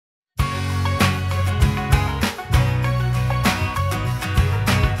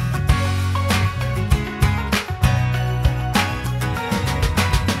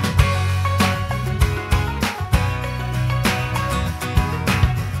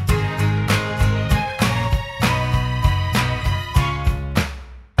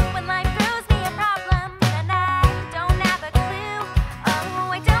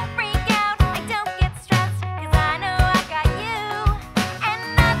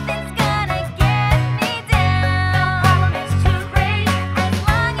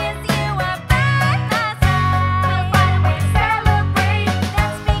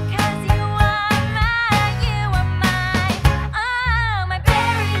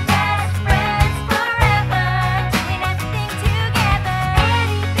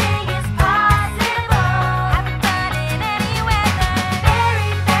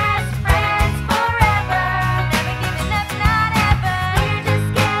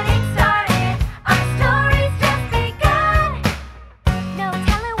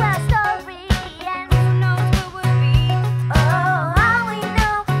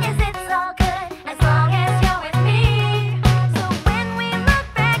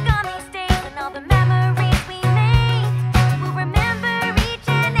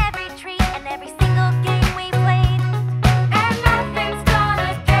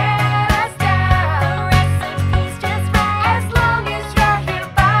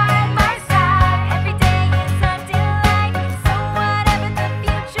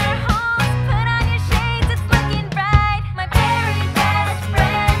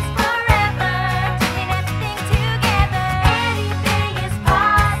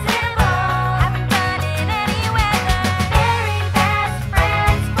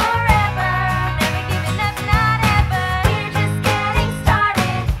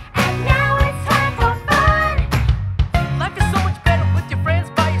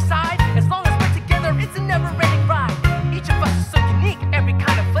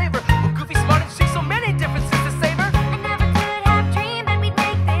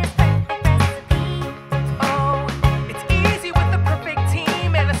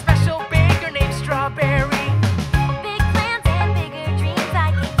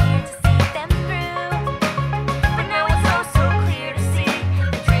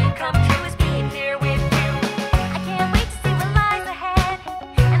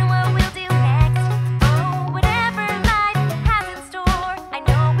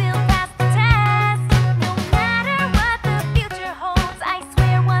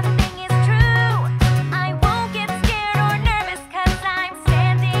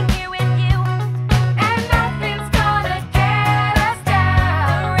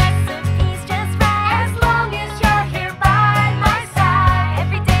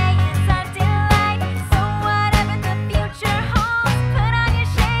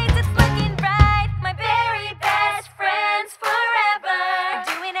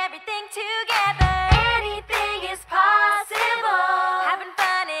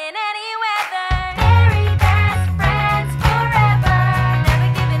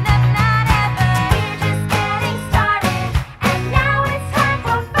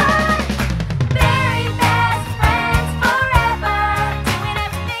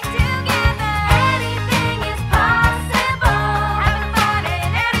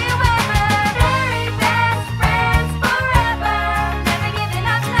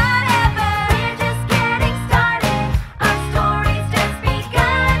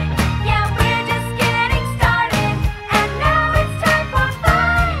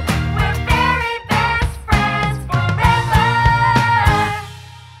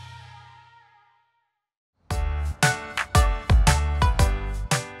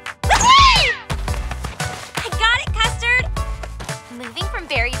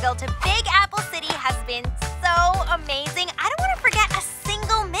Flowersville to Big Apple City has been so amazing. I don't want to forget a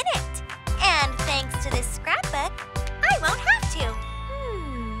single minute. And thanks to this scrapbook, I won't have to.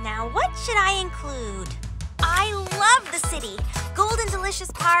 Now what should I include? I love the city. Golden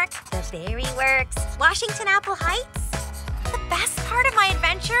Delicious Park, the Berry Works, Washington Apple Heights. The best part of my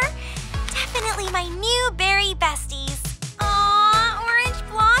adventure? Definitely my new berry besties. Aw, Orange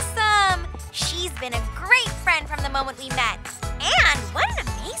Blossom. She's been a great friend from the moment we met. And what an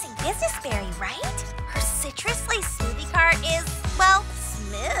amazing business berry, right? Her citrus lace smoothie cart is, well,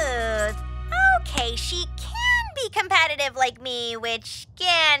 smooth. Okay, she can be competitive like me, which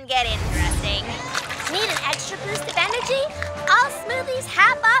can get interesting. Need an extra boost of energy? All smoothies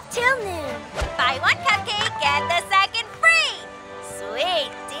half off till noon. Buy one cupcake, get the second free.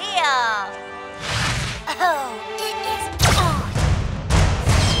 Sweet deal. Oh, it is on.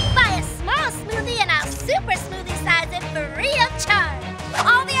 Buy a small smoothie and I'll super smoothie size it free of charge.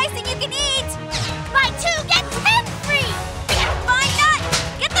 All the icing you can eat. Buy 2, get 10 free. Buy nuts,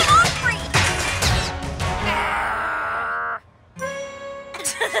 get them all free.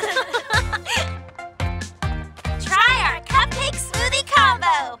 Try our cupcake smoothie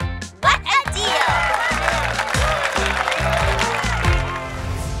combo. What a deal.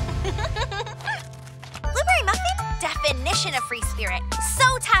 Blueberry muffin? Definition of free spirit. So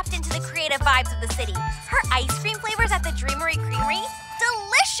tapped into the creative vibes of the city. Her ice cream flavors at the Dreamery Creamery?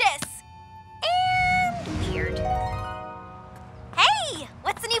 Delicious! And weird. Hey,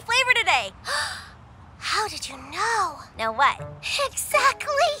 what's the new flavor today? How did you know? Know what?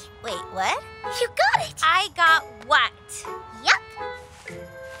 Exactly. Wait, what? You got it. I got what? Yup.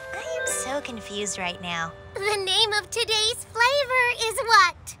 I am so confused right now. The name of today's flavor is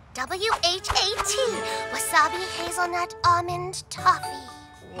what? W-H-A-T. Wasabi Hazelnut Almond Toffee.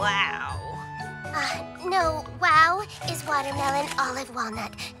 Wow. No, wow is watermelon olive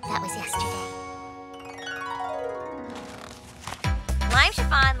walnut. That was yesterday. Lime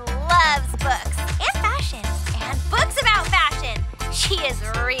Chiffon loves books and fashion. And books about fashion. She is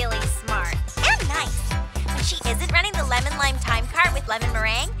really smart and nice. When she isn't running the lemon lime time cart with lemon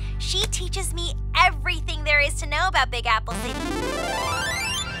meringue, she teaches me everything there is to know about Big Apple City.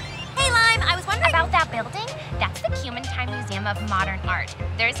 Hey, Lime, I was wondering about that building. That's the Cumantine Museum of Modern Art.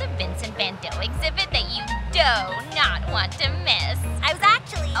 There's a Vincent Van Gogh exhibit that you do not want to miss. I was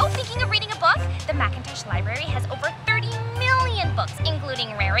actually... Oh, thinking of reading a book? The Macintosh Library has over 30 million books,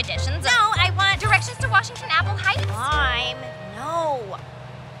 including rare editions. No, I want... Directions to Washington Apple Heights. Lime, no.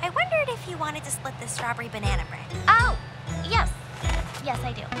 I wondered if you wanted to split the strawberry banana bread. Oh, yes. Yes,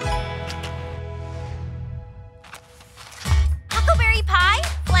 I do. Huckleberry Pie,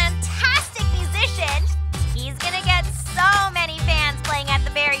 fantastic musician. He's gonna get so many fans playing at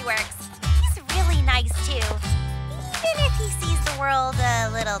the Berry Works. He's really nice too, even if he sees the world a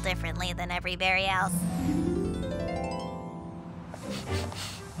little differently than every berry else.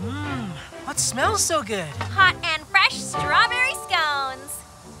 What smells so good? Hot and fresh strawberry scones.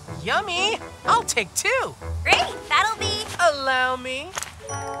 Yummy! I'll take 2. Great, that'll be Allow me.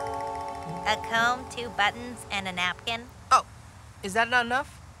 a comb, 2 buttons, and a napkin. Oh, is that not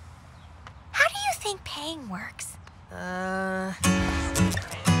enough? How do you think paying works? Woohoo!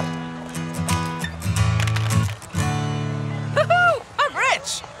 I'm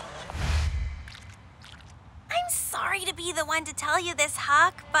rich! I'm sorry to be the one to tell you this,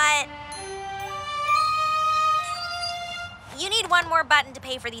 Huck, but you need 1 more button to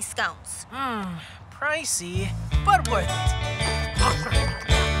pay for these scones. Pricey, but worth it.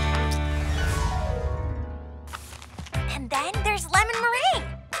 And then there's lemon meringue.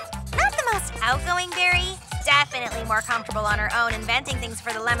 Not the most outgoing berry, definitely more comfortable on her own inventing things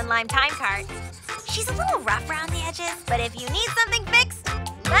for the lemon lime time cart. She's a little rough around the edges, but if you need something fixed,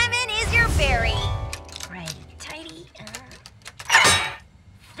 lemon is your berry. Right, tidy.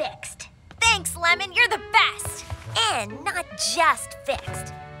 Fixed. Thanks, Lemon, you're the best. And not just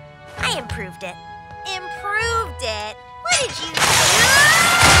fixed. I improved it. Improved it? What did you do?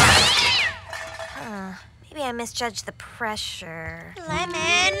 Maybe I misjudged the pressure. Lemon!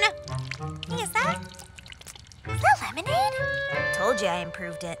 Hey, is that lemonade? Told you I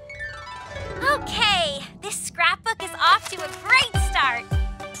improved it. Okay, this scrapbook is off to a great start.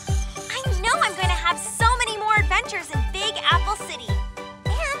 I know I'm going to have so many more adventures in Big Apple City.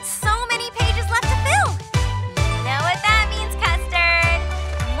 And so many pages left to fill. You know what that means, Custard.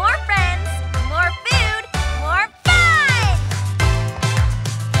 More friends, more food, more fun!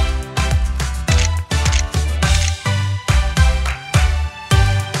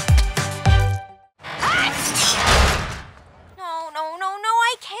 No,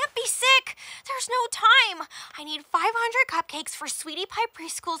 I can't be sick. There's no time. I need 500 cupcakes for Sweetie Pie my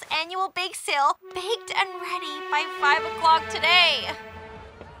preschool's annual bake sale, baked and ready by 5 o'clock today.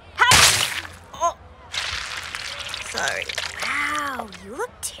 Oh. Sorry. Wow, you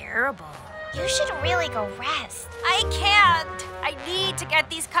look terrible. You should really go rest. I can't. I need to get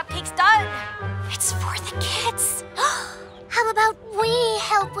these cupcakes done. It's for the kids. How about we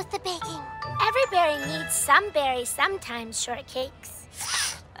help with the baking? Every berry needs some berries sometimes, Shortcakes.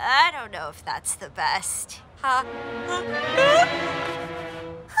 I don't know if that's the best. Huh?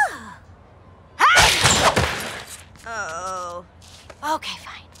 Oh. Okay,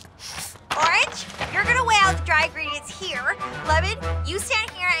 fine. Orange, you're gonna weigh out the dry ingredients here. Lemon, you stand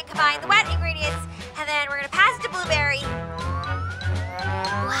here and combine the wet ingredients, and then we're gonna pass it to Blueberry.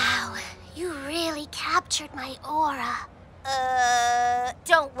 Wow, you really captured my aura.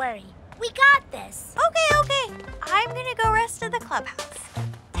 Don't worry, we got this. Okay. I'm gonna go rest in the clubhouse.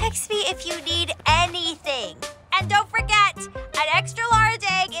 Text me if you need anything. And don't forget, an extra large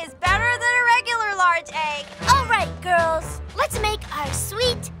egg is better than a regular large egg. All right, girls, let's make our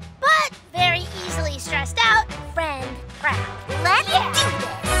sweet, but very easily stressed out friend proud. Let's do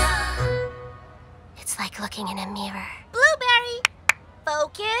this. It's like looking in a mirror. Blueberry,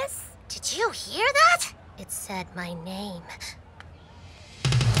 focus. Did you hear that? It said my name.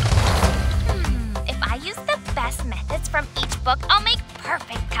 If I use the best methods from each book, I'll make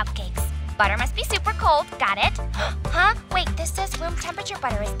perfect cupcakes. Butter must be super cold. Got it? Huh? Wait, this says room temperature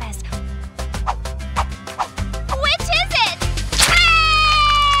butter is best. Which is it?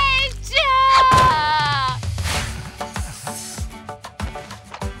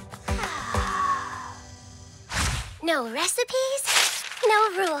 No recipes, no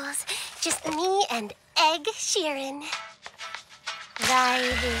rules. Just me and Egg Sheeran.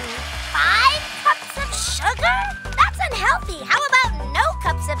 Riding 5 cups of sugar? That's unhealthy. How about no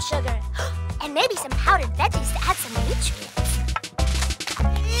cups of sugar? And maybe some powdered veggies to add some nutrients.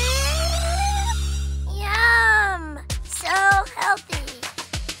 Yum! So healthy.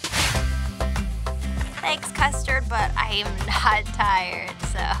 Thanks, Custard, but I'm not tired,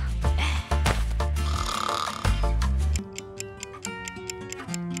 so...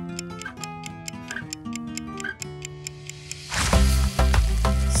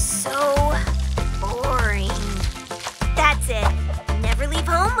 So boring. That's it. Never leave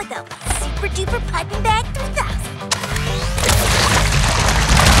home without my super duper piping bag 3000.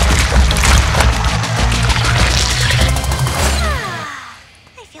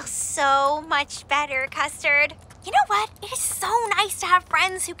 I feel so much better, Custard. You know what? It is so nice to have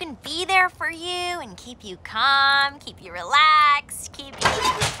friends who can be there for you and keep you calm, keep you relaxed, keep you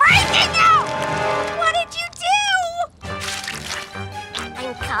freaking out! What did you do?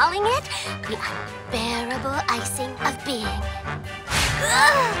 I'm calling it the unbearable icing of being.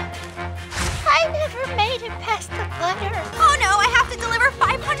 Ugh. I never made it past the butter. Oh no, I have to deliver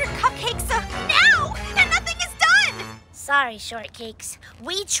 500 cupcakes now, and nothing is done! Sorry, Shortcakes.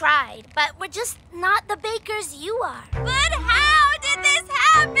 We tried, but we're just not the bakers you are. But how did this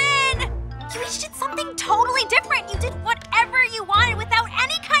happen? You each did something totally different. You did whatever you wanted without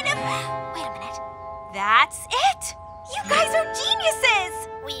any kind of... Wait a minute. That's it? You guys are geniuses!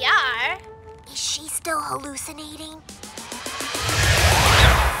 We are. Is she still hallucinating?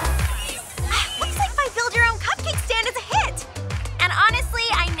 Looks like my build your own cupcake stand is a hit. And honestly,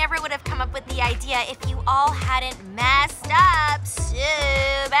 I never would have come up with the idea if you all hadn't messed up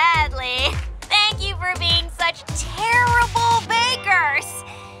so badly. Thank you for being such terrible bakers.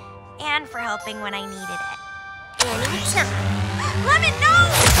 And for helping when I needed it. Anytime. Lemon, no!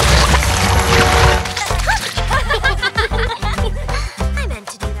 I meant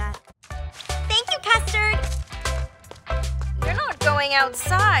to do that. Thank you, Custard. You're not going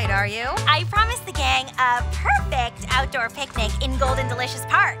outside, are you? I promised the gang a perfect outdoor picnic in Golden Delicious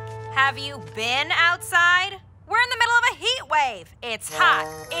Park. Have you been outside? We're in the middle of a heat wave. It's hot,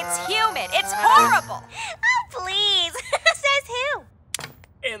 it's humid, it's horrible. Oh, please. Says who?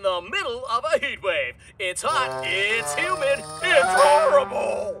 In the middle of a heat wave. It's hot, it's humid, it's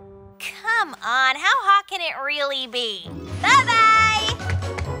horrible. Come on, how hot can it really be? Bye-bye!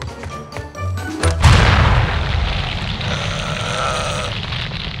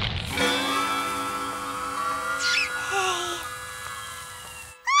 Hey.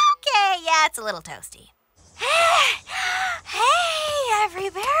 Okay, yeah, it's a little toasty. Hey,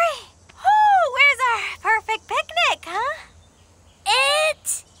 everybody. Oh, where's our perfect picnic, huh?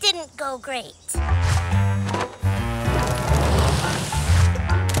 It didn't go great.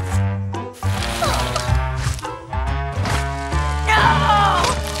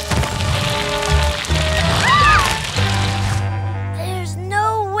 There's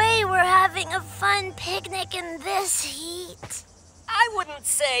no way we're having a fun picnic in this heat. I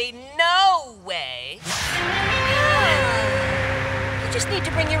say no way. You just need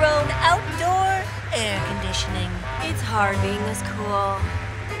to bring your own outdoor air conditioning. It's hard being this cool.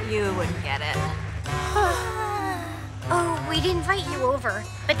 You wouldn't get it. Oh, we'd invite you over,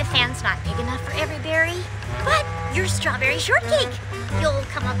 but the fan's not big enough for every berry. But you're Strawberry Shortcake. You'll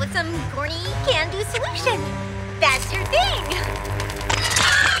come up with some corny can-do solution. That's your thing.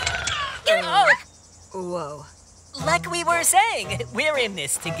 Oh. Whoa. Like we were saying, we're in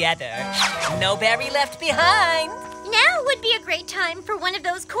this together. No berry left behind. Now would be a great time for one of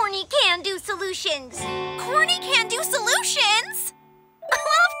those corny can-do solutions. Corny can-do solutions?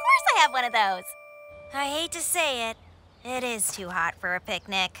 Well, of course I have one of those. I hate to say it, it is too hot for a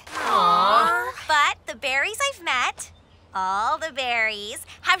picnic. Aww. But the berries I've met, all the berries,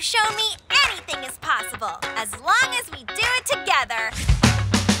 have shown me anything is possible as long as we do it together.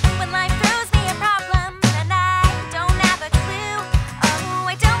 When life throws me a problem and I don't have a clue, oh,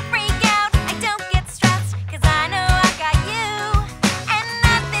 I don't freak out, I don't get stressed, 'cause I know I got you, and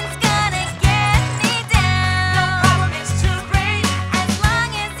nothing's gonna get me down. No problem is too great, as long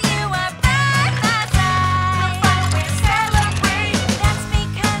as you are by my side. We'll always celebrate, that's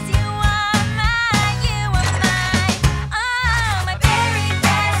because you are mine, oh, my very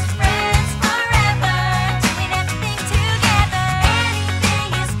best friends forever, doing everything together,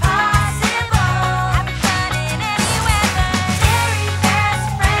 anything is possible, having fun in any weather. Very best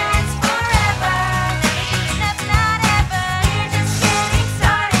friends forever, never giving up, not ever. We're just getting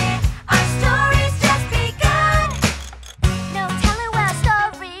started, our story's just begun. No telling our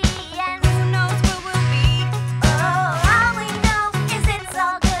story, and who knows where we'll be. Oh, all we know is it's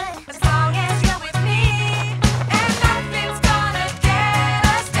all good, as long as you're with me, and nothing's gonna get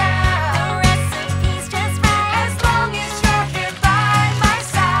us down. The recipe's just right, as long as you're here by my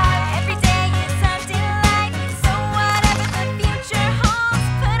side. Every day is a delight, so whatever the future holds,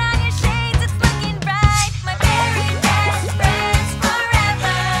 put on your shades, it's looking bright. My very best friends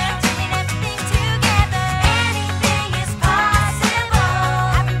forever, doing everything together, anything is possible,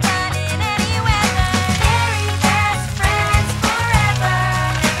 having fun in any weather. Very best friends forever,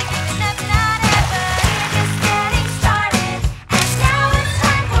 never giving up, not ever. We're just getting started, and now it's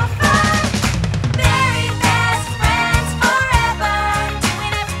time for fun. Very best friends forever,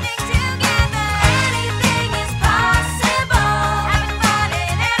 doing everything together, anything is possible, having fun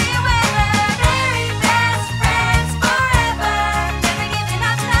in any weather. Very best friends forever, never giving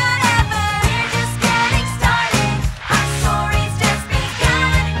up, not ever. We're just getting started, our story's just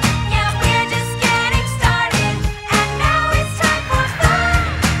begun. Yeah, we're just getting started, and now it's time for fun.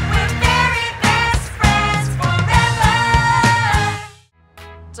 We're very best friends forever.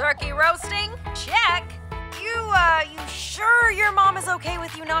 Turkey roasting? Check. You sure your mom is okay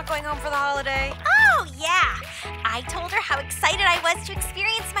with you not going home for the holiday? Oh, yeah. I told her how excited I was to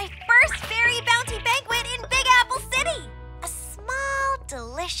experience my first Berry Bounty banquet in Big Apple City. A small,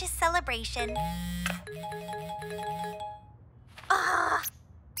 delicious celebration.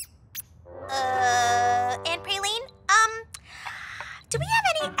 Aunt Praline, do we have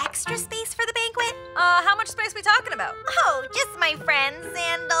any extra space for the banquet? How much space we talking about? Oh, just my friends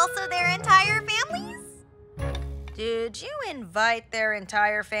and also their entire families. Did you invite their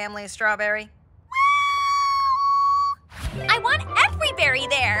entire family, Strawberry? I want every berry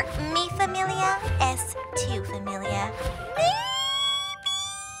there. Mi familia es tu familia. Maybe.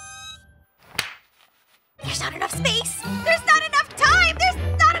 There's not enough space. There's not enough time. There's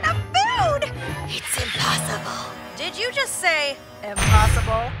not enough food. It's impossible. Did you just say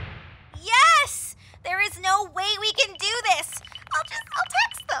impossible? Yes! There is no way we can do this. I'll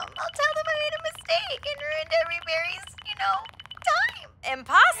text them. I'll tell them I made a mistake and ruined every berry's, time.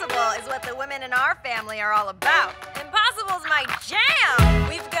 Impossible is what the women in our family are all about. Impossible's my jam!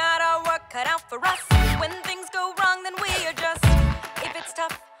 We've got our work cut out for us. When things go wrong, then we adjust. If it's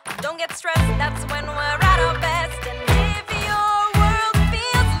tough, don't get stressed. That's when we're at our best. And if your world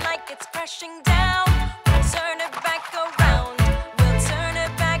feels like it's crashing down, we'll turn it back around. We'll turn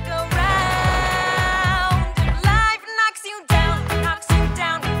it back around. If life knocks you down,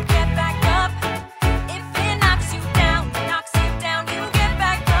 you get back up. If it knocks you down, you get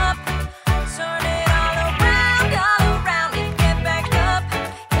back up. Turn it all around, you get back up.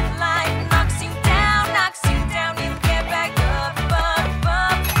 If life knocks you down, you get back up, up,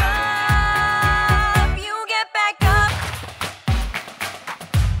 up, up.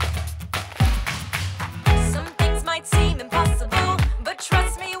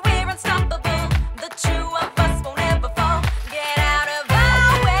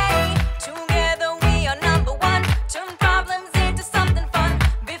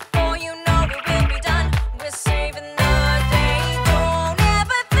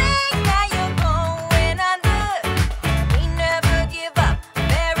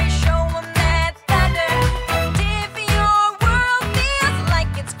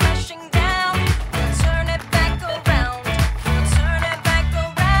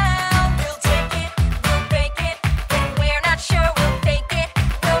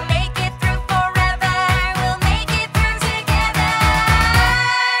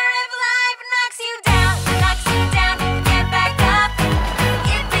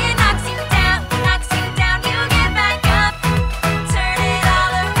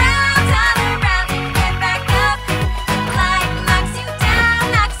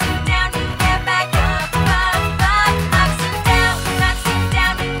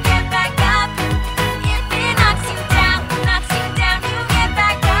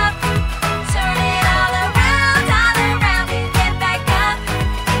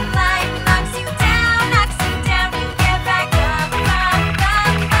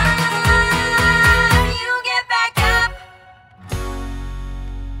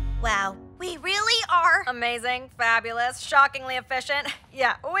 amazing, fabulous, shockingly efficient.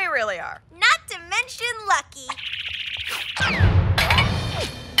 Yeah, we really are. Not to mention lucky.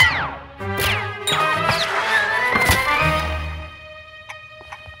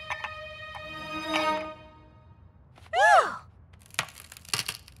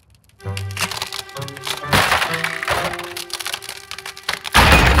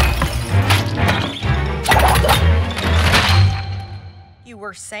 You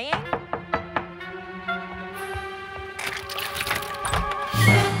were saying?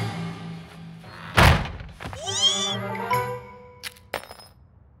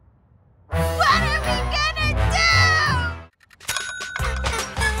 What are we gonna do?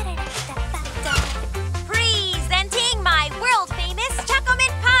 Presenting my world-famous Choco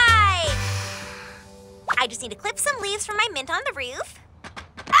Mint Pie! I just need to clip some leaves from my mint on the roof.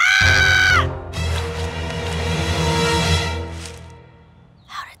 Ah!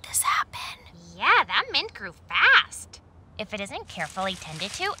 How did this happen? Yeah, that mint grew fast. If it isn't carefully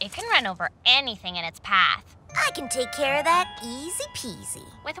tended to, it can run over anything in its path. I can take care of that easy peasy.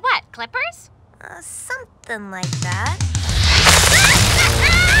 With what, clippers? Something like that.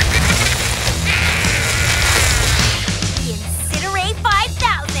 The Incinerate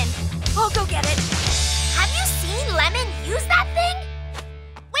 5000! I'll go get it. Have you seen Lemon use that thing?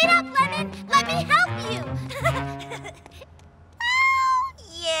 Wait up, Lemon! Let me help you!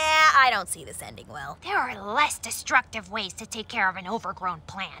 Yeah, I don't see this ending well. There are less destructive ways to take care of an overgrown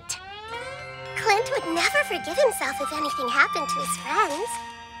plant. Clint would never forgive himself if anything happened to his friends.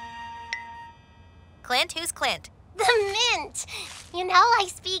 Clint? Who's Clint? The mint! You know I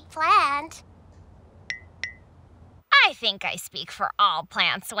speak plant. I think I speak for all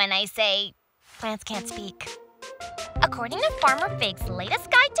plants when I say plants can't speak. According to Farmer Fig's latest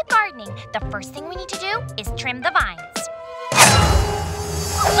guide to gardening, the first thing we need to do is trim the vines.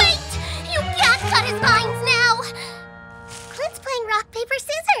 Wait! You can't cut his vines now! Clint's playing rock, paper,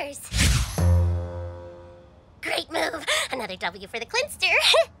 scissors. Great move. Another W for the Clintster.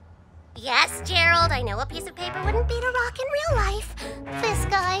 Yes, Gerald, I know a piece of paper wouldn't beat a rock in real life. This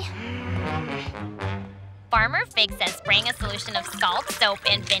guy. Farmer Fig says spraying a solution of salt, soap,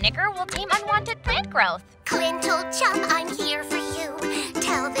 and vinegar will tame unwanted plant growth. Clint, old chum, I'm here for you.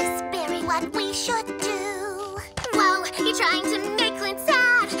 Tell this berry what we should do. Whoa, you're trying to make Clint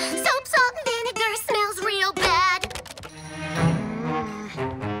sad. Soap, salt, and vinegar smells real bad.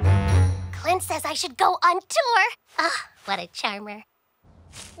 Clint says I should go on tour. Ah, what a charmer.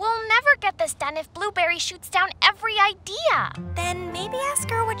 We'll never get this done if Blueberry shoots down every idea. Then maybe ask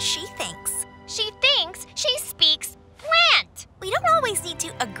her what she thinks. She thinks she speaks plant. We don't always need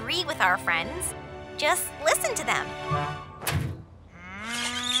to agree with our friends. Just listen to them.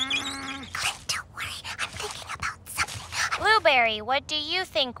 Clint, don't worry. I'm thinking about something. Blueberry, what do you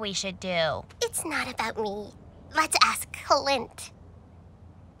think we should do? It's not about me. Let's ask Clint.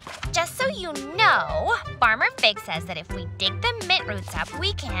 Just so you know, Farmer Fig says that if we dig the mint roots up,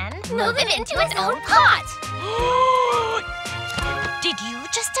 we can Move it into its own pot. Did you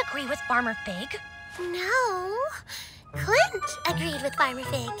just agree with Farmer Fig? No. Clint agreed with Farmer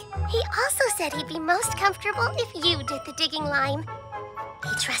Fig. He also said he'd be most comfortable if you did the digging line.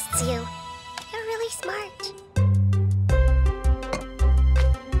 He trusts you. You're really smart.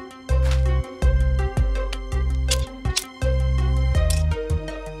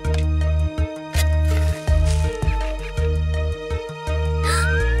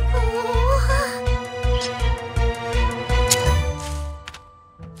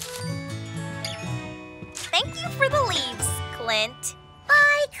 Thank you for the leaves, Clint.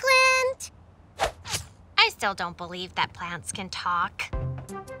 Bye, Clint. I still don't believe that plants can talk.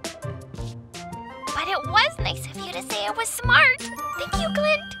 But it was nice of you to say I was smart. Thank you,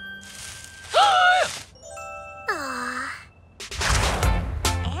 Clint. Aw.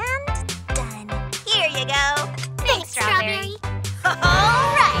 And done. Here you go. Thanks, Strawberry.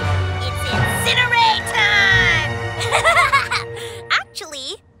 All right, it's Incinerate time!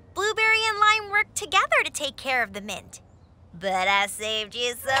 Actually, Blueberry and Lime worked together to take care of the mint. But I saved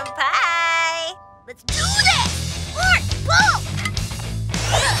you some pie. Let's do this! Mark, pull!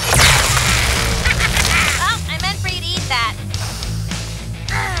 Oh, I meant for you to eat that.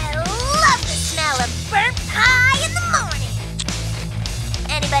 I love the smell of burnt pie in the morning.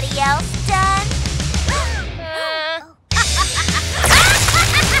 Anybody else done?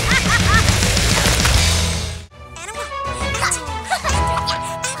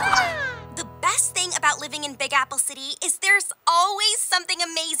 The best thing about living in Big Apple City is there's always something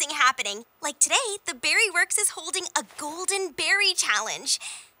amazing happening. Like today, the Berry Works is holding a Golden Berry Challenge.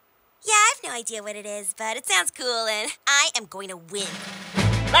 Yeah, I have no idea what it is, but it sounds cool and I am going to win.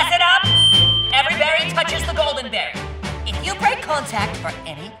 Listen up! Every berry touches the golden berry. If you break contact for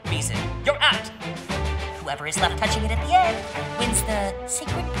any reason, you're out. Whoever is left touching it at the end wins the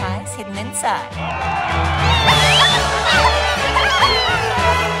secret prize hidden inside.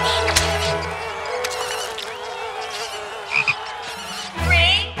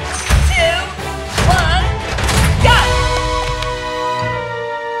 3, 2, 1, go!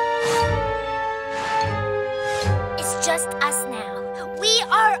 It's just us now. We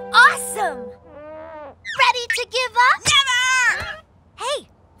are awesome! Ready to give up? Never! Hey,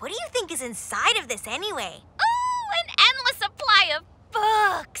 what do you think is inside of this anyway? Oh, an endless supply of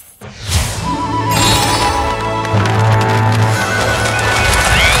books.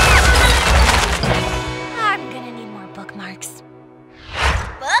 I'm gonna need more bookmarks.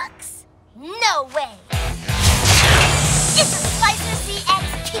 Books? No way! It's a Slicer CX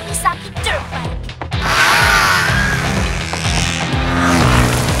Kiwisaki dirt bike.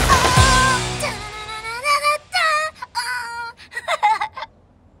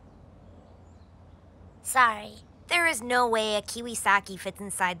 Sorry. There is no way a Kiwisaki fits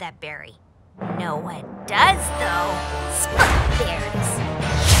inside that berry. Know what does, though? Spark berries.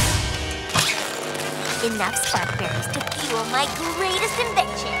 Enough spark berries to fuel my greatest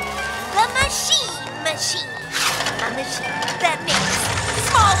invention, the machine. A machine that makes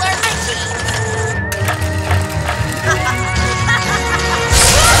smaller machines.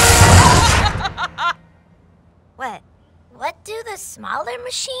 What? What do the smaller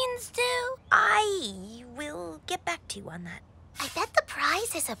machines do? I will get back to you on that. I bet the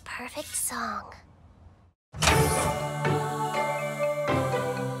prize is a perfect song.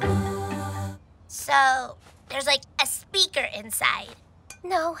 So, there's like a speaker inside.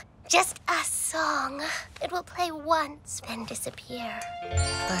 No, just a song. It will play once, then disappear.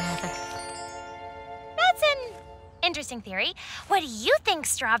 Forever. That's an interesting theory. What do you think,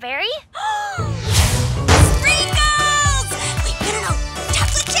 Strawberry? Sprinkles! Wait, no.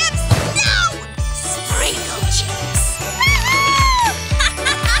 Chocolate chips? No! Sprinkle chips.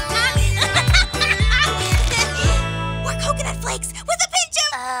 Or coconut flakes with a pinch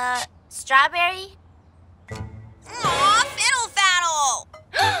of... Strawberry? Aw, fiddle faddle!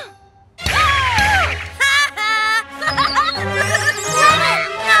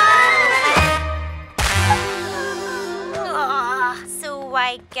 Aw, so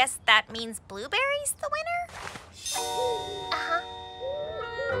I guess that means blueberry's the winner?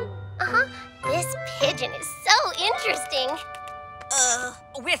 This pigeon is so interesting.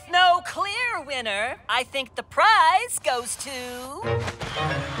 With no clear winner, I think the prize goes to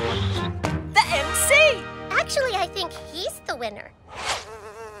the MC. Actually, I think he's the winner.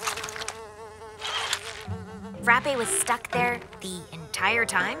 Frappe was stuck there the entire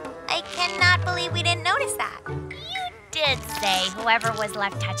time? I cannot believe we didn't notice that. You did say whoever was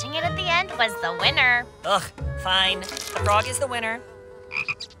left touching it at the end was the winner. Ugh, fine. The frog is the winner.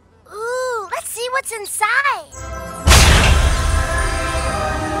 Ooh, let's see what's inside.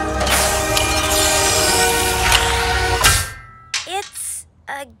 It's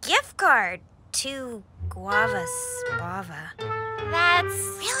a gift card to Guava Spava. That's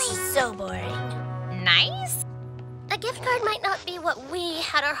Really so boring. nice. A gift card might not be what we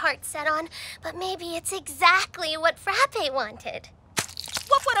had our hearts set on, but maybe it's exactly what Frappe wanted.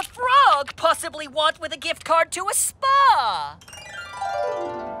 What would a frog possibly want with a gift card to a spa?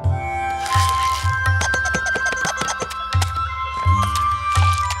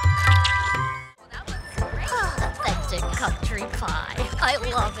 Authentic country pie. I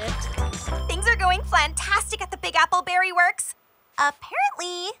love it. Things are going fantastic at the Big Apple Berry Works.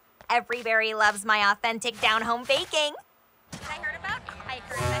 Apparently, every berry loves my authentic down-home baking. I heard that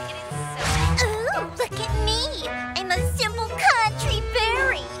it is so... Ooh, look at me. I'm a simple country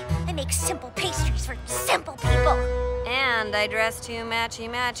berry. I make simple pastries for simple people. And I dress too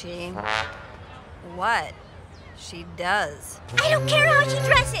matchy-matchy. What? She does. I don't care how she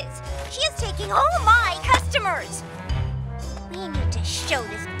dresses. She is taking all my customers. We need to show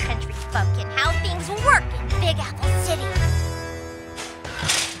this country bumpkin how things work in Big Apple City.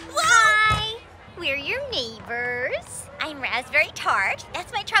 Hi, we're your neighbors. I'm Raspberry Tart.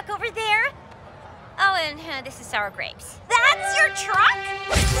 That's my truck over there. Oh, and this is Sour Grapes. That's your truck?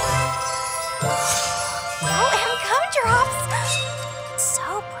 Oh, and gumdrops.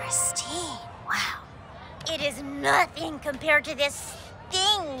 So pristine. Wow. It is nothing compared to this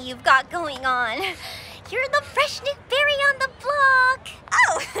thing you've got going on. You're the fresh new berry on the block.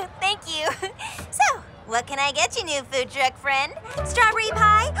 Oh, thank you. So, what can I get you, new food truck friend? Strawberry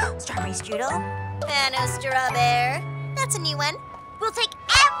pie? Strawberry strudel? Fano Strawberry. That's a new one. We'll take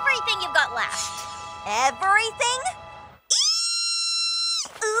everything you've got left. Everything?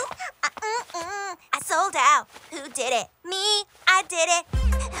 Ooh, I sold out. Who did it? Me. I did it.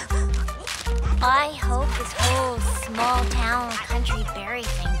 I hope this whole small town country berry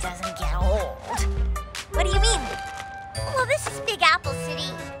thing doesn't get old. What do you mean? Well, this is Big Apple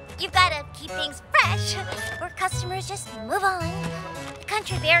City. You've got to keep things fresh, or customers just move on. The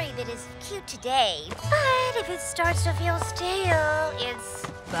country berry bit is cute today, but if it starts to feel stale, it's...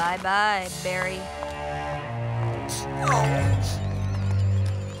 Bye-bye, berry.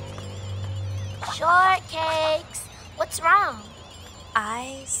 Shortcakes. What's wrong?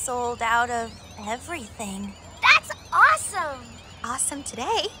 I sold out of everything. That's awesome! Awesome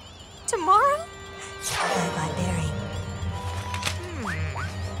today. Tomorrow? Bye-bye, berry.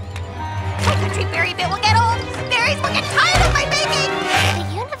 My country berry bit will get old. Berries will get tired of my baking.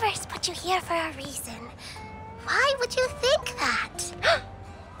 The universe put you here for a reason. Why would you think that?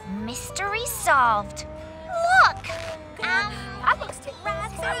 Mystery solved. Look! That looks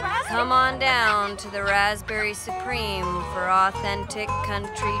raspberry. Come on down to the Raspberry Supreme for authentic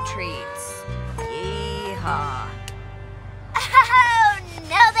country treats. Yeehaw. Oh,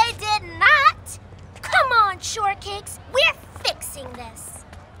 no they did not! Come on, Shortcakes. We're fixing this.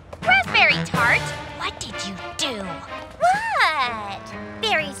 Raspberry tart? What did you do? What?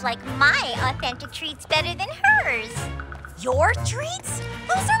 Berries like my authentic treats better than hers. Your treats?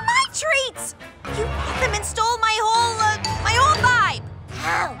 Those are my treats! You ate them and stole my whole vibe!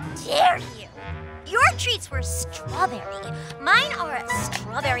 How dare you? Your treats were strawberry. Mine are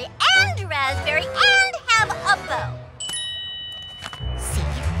strawberry and raspberry and have a bow. See,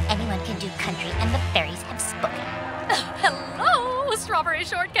 anyone can do country and the fairies have spoken. Hello, Strawberry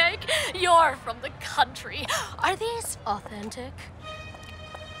Shortcake. You're from the country. Are these authentic?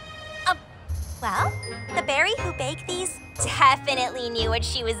 Well, the berry who baked these definitely knew what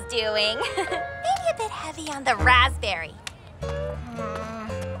she was doing. Maybe a bit heavy on the raspberry.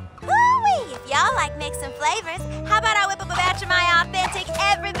 Ooh-wee, if y'all like mixing flavors, how about I whip up a batch of my authentic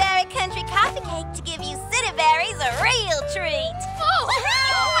every berry country coffee cake to give you city berries a real treat.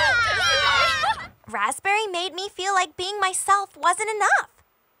 Raspberry made me feel like being myself wasn't enough.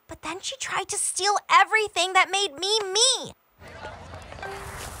 But then she tried to steal everything that made me me.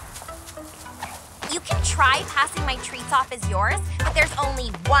 You can try passing my treats off as yours, but there's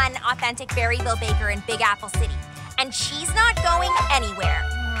only one authentic Berryville baker in Big Apple City, and she's not going anywhere.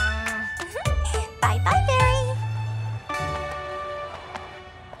 Bye-bye, Berry.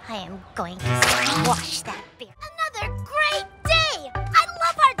 I am going to squash that berry. Another great day! I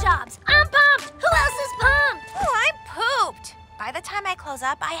love our jobs. I'm pumped. Who else is pumped? Oh, I'm pooped. By the time I close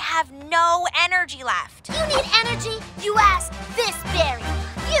up, I have no energy left. You need energy? You ask this berry.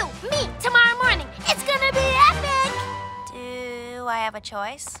 You, me, tomorrow morning. It's gonna be epic! Do I have a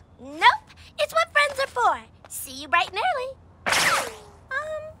choice? Nope. It's what friends are for. See you bright and early.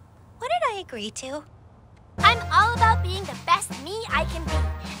 What did I agree to? I'm all about being the best me I can be.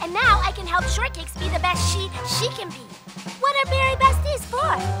 And now I can help Shortcakes be the best she can be. What are berry besties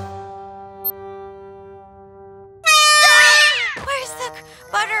for? Where's the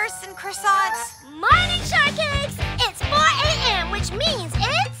butters and croissants? Morning, Shortcakes! It's 4 a.m., which means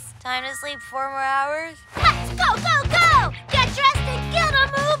it's... Time to sleep 4 more hours? Let's go, go, go! Get dressed and get a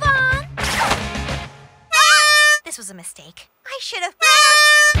move on! This was a mistake. I should have...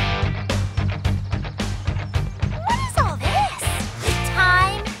 What is all this?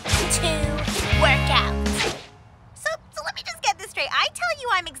 Time to work out. So let me just get this straight. I tell you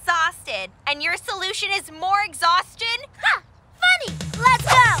I'm exhausted, and your solution is more exhaustion? Ha! Funny! Let's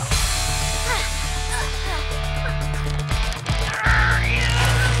go!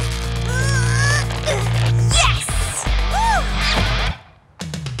 Yes! Woo!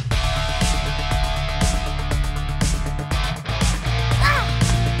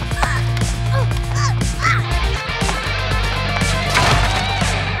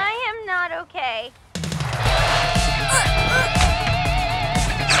 I am not okay.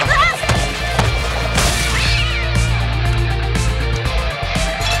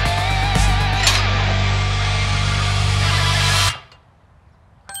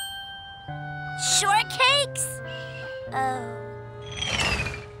 Shortcakes? Oh.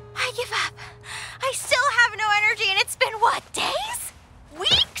 I give up. I still have no energy, and it's been what, days?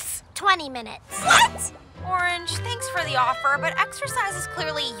 Weeks? 20 minutes. What? Orange, thanks for the offer, but exercise is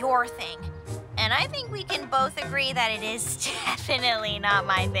clearly your thing. And I think we can both agree that it is definitely not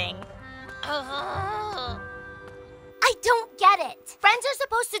my thing. I don't get it. Friends are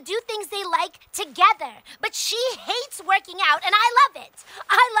supposed to do things they like together, but she hates working out, and I love it.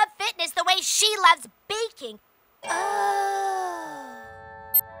 I love fitness the way she loves baking. Oh.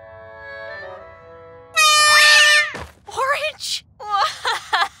 Orange? What?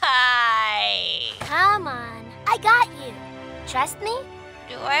 trust me?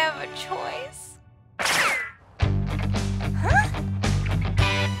 Do I have a choice?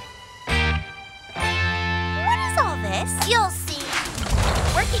 What is all this? You'll see.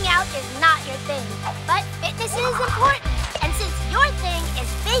 Working out is not your thing, but fitness is important. And since your thing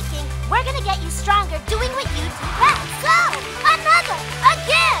is baking, we're gonna get you stronger doing what you do best. So, another,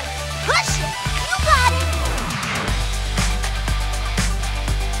 again, push it. You got it.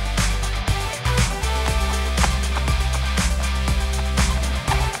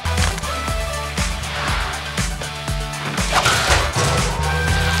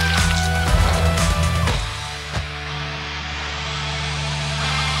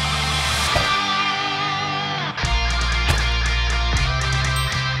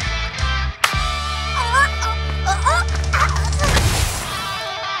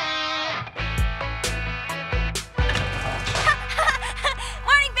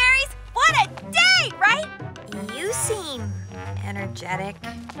 Morning, berries! What a day, right? You seem energetic.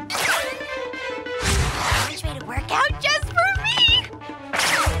 Motivated workout just for me!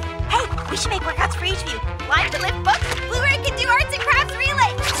 Hey, we should make workouts for each of you. Lime can lift books, Blueberry can do arts and crafts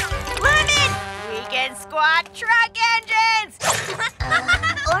relay. Lemon, we can squat truck engines!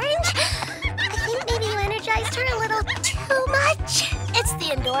 Orange? I think maybe you energized her a little too much. It's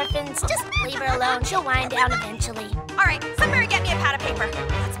the endorphins. Just leave her alone. She'll wind down eventually. All right, somebody get me a pad of paper.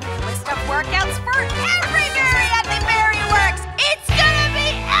 Let's make a list of workouts for every berry at the Berry Works. It's gonna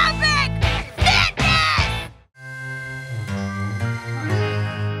be epic! Fitness!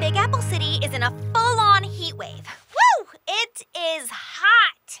 Big Apple City is in a full-on heat wave. Woo! It is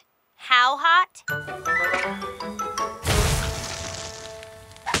hot. How hot?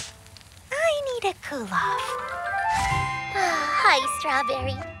 I need a cool-off. Hi,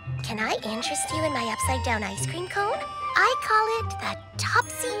 Strawberry. Can I interest you in my upside-down ice cream cone? I call it the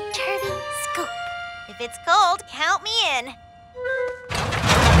Topsy-Turvy Scoop. If it's cold, count me in.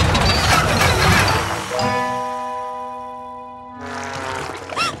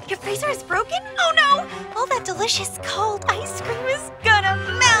 Your freezer is broken? Oh no! All that delicious cold ice cream is gonna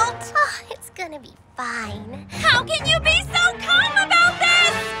melt! Oh, it's gonna be fine. How can you be so calm about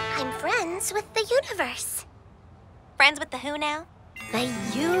this? I'm friends with the universe. Friends with the who now? The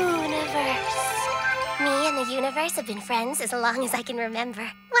universe. Me and the universe have been friends as long as I can remember.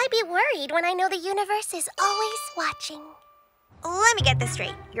 Why be worried when I know the universe is always watching? Let me get this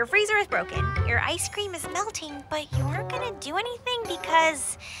straight. Your freezer is broken, your ice cream is melting, but you aren't gonna do anything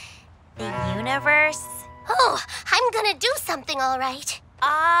because the universe... Oh, I'm gonna do something all right.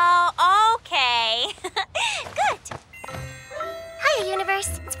 Oh, okay. Good. Hiya,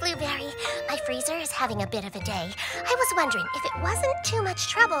 universe. It's Blueberry. My freezer is having a bit of a day. I was wondering, if it wasn't too much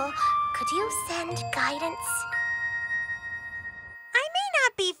trouble, could you send guidance? I may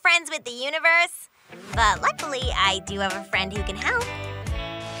not be friends with the universe, but luckily I do have a friend who can help.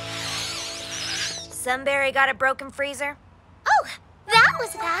 Sunberry got a broken freezer? Oh, that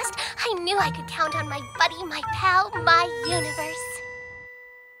was fast. I knew I could count on my buddy, my pal, my universe.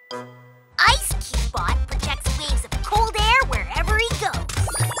 Ice Cube Bot projects waves of cold air wherever he goes.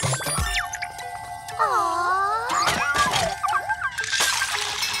 Aww.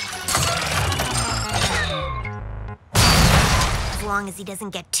 As long as he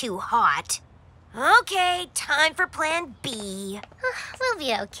doesn't get too hot. Okay, time for plan B. We'll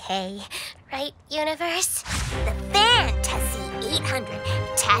be okay. Right, universe? The Fantasy 800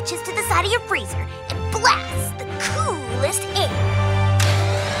 attaches to the side of your freezer and blasts the coolest air.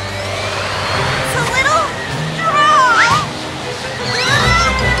 It's a little strong!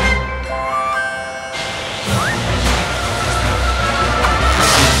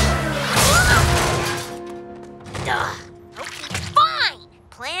 Okay, fine.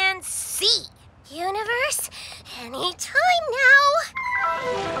 Plan C. Universe, anytime now.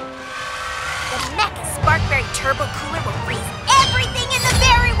 The Mecha Sparkberry Turbo Cooler will freeze everything in the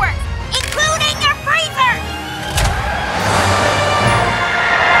Berry Works, including your freezer!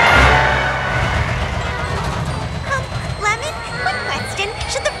 Lemon, quick question.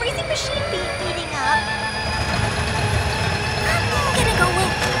 Should the freezing machine be heating up? I'm gonna go in.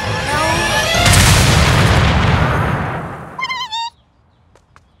 No.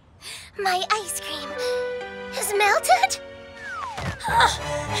 My ice cream is melted.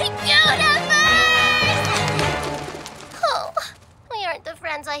 Universe! Oh, we aren't the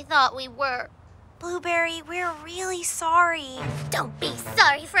friends I thought we were. Blueberry, we're really sorry. Don't be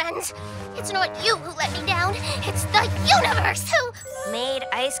sorry, friends. It's not you who let me down. It's the universe who... Made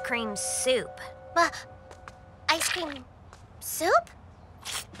ice cream soup. Ice cream soup?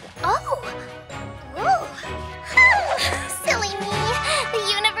 Oh. Ooh. Silly me. The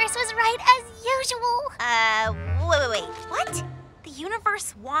universe was right as usual. Wait. What?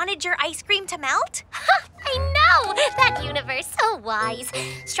 wanted your ice cream to melt? I know! That universe, so wise.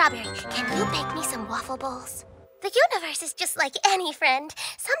 Strawberry, can you bake me some waffle bowls? The universe is just like any friend.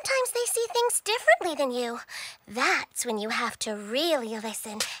 Sometimes they see things differently than you. That's when you have to really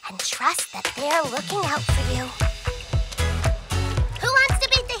listen and trust that they're looking out for you. Who wants to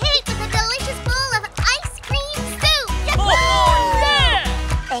beat the heat with a delicious bowl of ice cream soup? Yeah!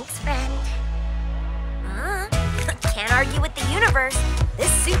 Thanks, friend. Can't argue with the universe.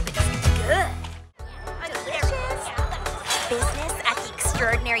 This soup is good. Business at the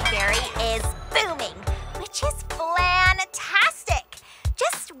Extraordinary Berry is booming, which is fantastic.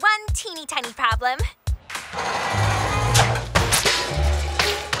 Just one teeny tiny problem.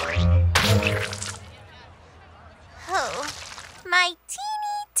 Oh, my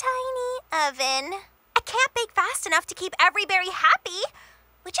teeny tiny oven. I can't bake fast enough to keep every berry happy,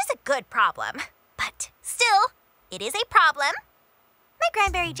 which is a good problem. But still, it is a problem. My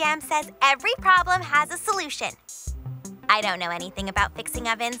cranberry jam says every problem has a solution. I don't know anything about fixing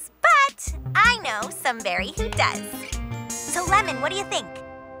ovens, but I know somebody who does. So, Lemon, what do you think?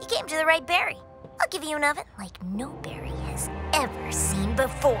 You came to the right berry. I'll give you an oven like no berry has ever seen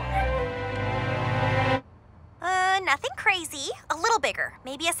before. Nothing crazy. A little bigger.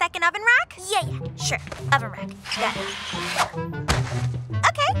 Maybe a second oven rack? Yeah, sure. Oven rack. Got it.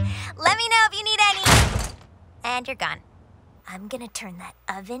 Okay, let me know if you need any. And you're gone. I'm gonna turn that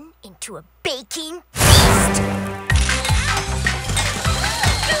oven into a baking feast.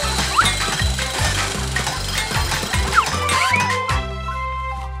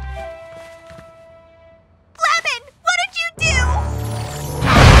 Lemon, what did you do?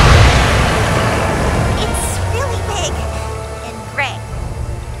 It's really big and gray.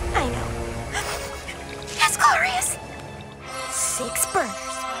 I know. That's glorious. 6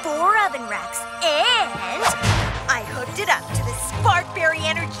 burners, 4 oven racks, and I hooked it up to the Sparkberry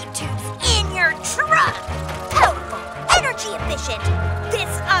energy tubes in your truck. Powerful, energy efficient.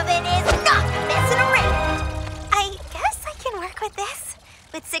 This oven is not messing around. I guess I can work with this.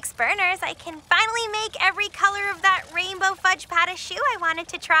 With 6 burners, I can finally make every color of that rainbow fudge patta shoe I wanted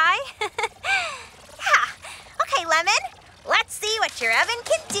to try. Yeah. Okay, Lemon, let's see what your oven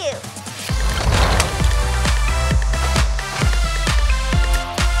can do.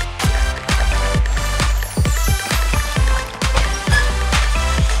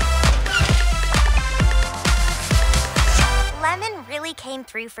 Lemon really came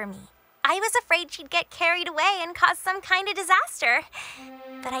through for me. I was afraid she'd get carried away and cause some kind of disaster.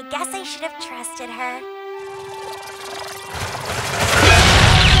 But I guess I should have trusted her.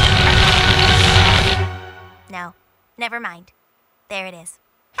 No, never mind. There it is.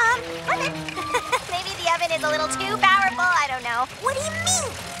 Lemon. Maybe the oven is a little too powerful, I don't know. What do you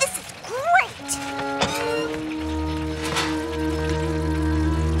mean? This is great!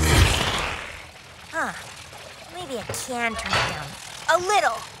 Huh. Maybe I can turn it down a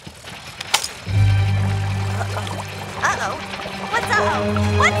little. Uh-oh. Uh-oh. What's uh-oh?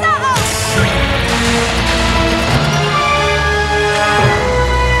 What's uh-oh?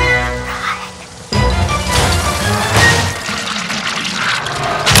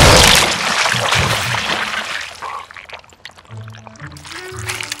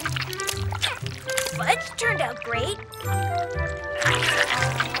 Fudge turned out great.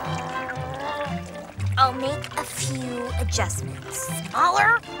 I'll make a few adjustments.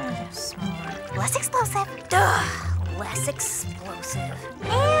 Smaller, less explosive, less explosive,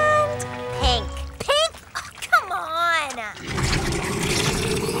 and pink. Pink? Oh, come on.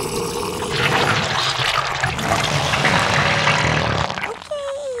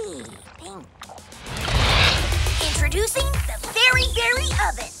 Okay, pink. Introducing the Very Berry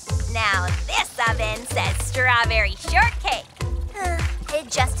Oven. Now this oven says Strawberry Shortcake. I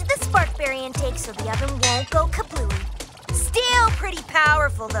adjusted the Sparkberry intake so the oven won't go kablooey. Still pretty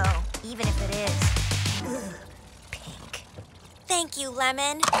powerful, though, even if it is. Ugh, pink. Thank you,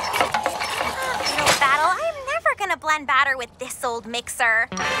 Lemon. Little battle, I'm never gonna blend batter with this old mixer.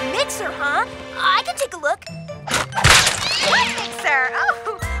 Mixer, huh? I can take a look. What mixer?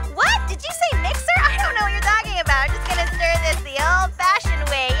 Oh, what? Did you say mixer? I don't know what you're talking about. I'm just gonna stir this the old-fashioned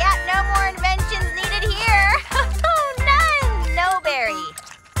way. Yeah, no more inventions needed here. Oh, none. No berry.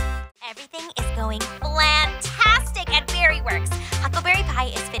 Everything is going fantastic at Berryworks. Huckleberry pie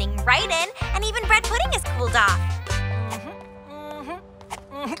is fitting right in, and even bread pudding is cooled off.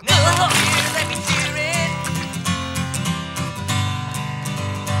 Let me do it.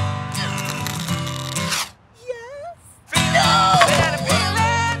 Yes.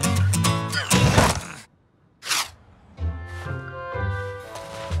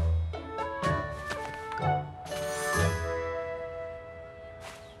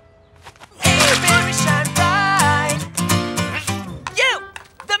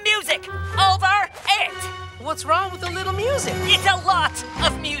 what's wrong with a little music? It's a lot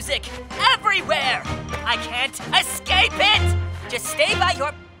of music everywhere. I can't escape it. Just stay by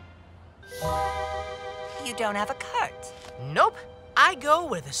your... You don't have a cart. Nope. I go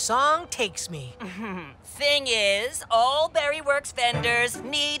where the song takes me. Thing is, all Berry Works vendors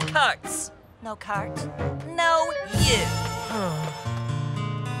need carts. No cart, no you.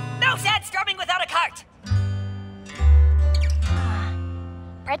 No sense drumming without a cart.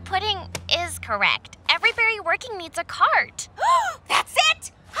 Bread pudding is correct. Every berry working needs a cart. That's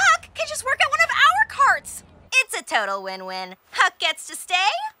it! Huck can just work at one of our carts. It's a total win-win. Huck gets to stay,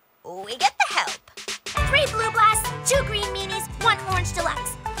 we get the help. 3 blue blasts, 2 green meanies, 1 orange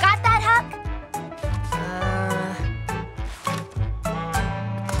deluxe. Got that, Huck?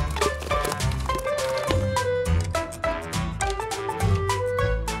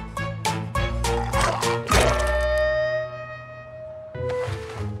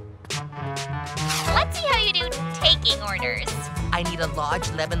 Let's see how you do taking orders. I need a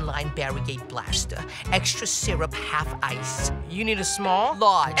large lemon lime Barricade blaster. Extra syrup, half ice. You need a small?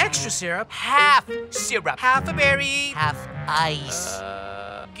 Large. Extra syrup? Half syrup. Half a berry? Half ice.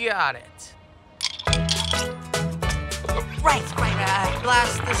 Got it. Right.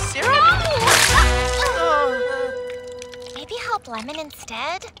 Blast the syrup? Maybe help lemon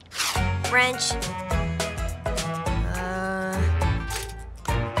instead? Wrench.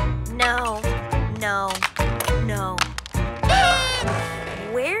 No.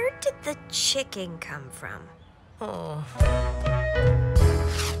 Where did the chicken come from?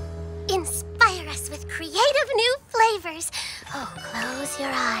 Inspire us with creative new flavors. Oh, close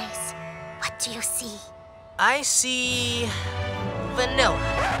your eyes. What do you see? I see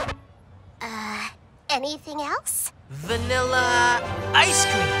vanilla. Anything else? Vanilla ice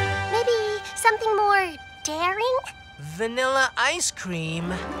cream. Maybe something more daring? Vanilla ice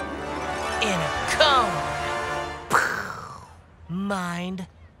cream in a cone. Mind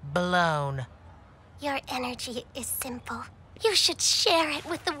blown. Your energy is simple. You should share it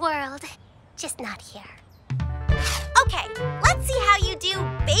with the world. Just not here. Okay, let's see how you do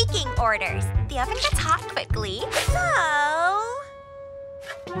baking orders. The oven gets hot quickly, so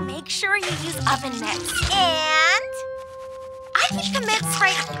make sure you use oven mitts. And I keep the mitts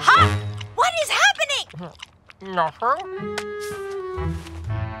right. Huh? What is happening? Nothing.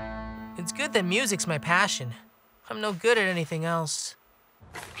 It's good that music's my passion. I'm no good at anything else.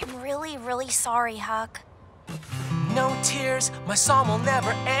 I'm really, really sorry, Huck. No tears, my song will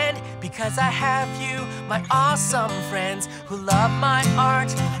never end because I have you, my awesome friends who love my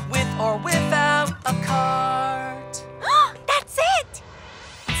art with or without a cart. That's it!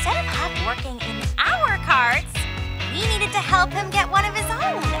 Instead of Huck working in our carts, we needed to help him get one of his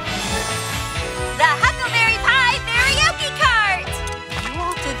own. The Huckleberry Pie Karaoke Cart! You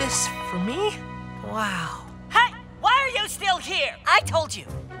all did this for me? Wow. Hey, why are you still here? I told you,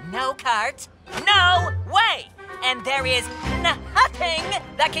 no cart, no way. And there is nothing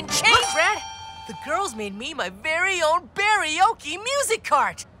that can change. Look, Fred! The girls made me my very own karaoke music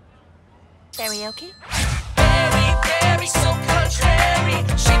cart. Karaoke? Berry, so contrary.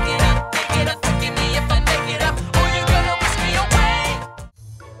 Shake it up, forgive me if I make it up, or you're gonna whisk me away.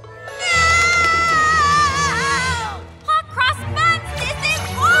 No! Hot cross buns! This is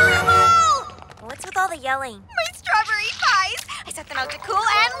horrible! What's with all the yelling? My strawberry pies! I set them out to cool,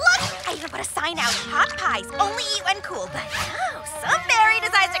 and look! I even put a sign out, hot pies, only eat when cool. But no, some berry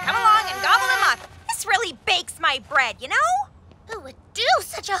decides to come along and gobble them up. This really bakes my bread, you know? Who would do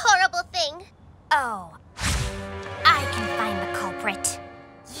such a horrible thing? Oh, I can find the culprit.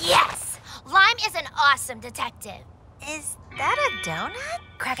 Yes! Lime is an awesome detective. Is that a donut?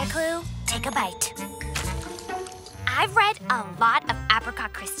 Crack a clue, take a bite. I've read a lot of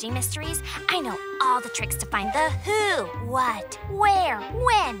Apricot Christie mysteries. I know all the tricks to find the who, what, where,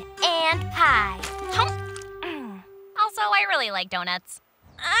 when, and pie. Also, I really like donuts.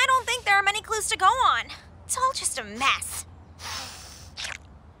 I don't think there are many clues to go on. It's all just a mess.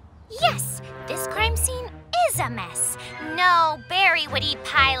 Yes, this crime scene is a mess. No berry would eat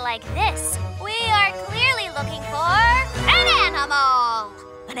pie like this. We are clearly looking for an animal.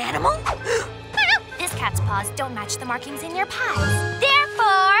 An animal? This cat's paws don't match the markings in your pies.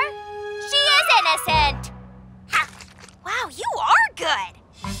 Therefore, she is innocent. Wow, you are good.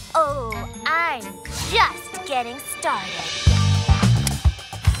 Oh, I'm just getting started.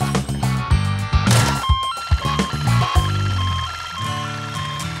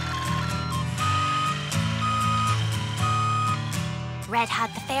 Red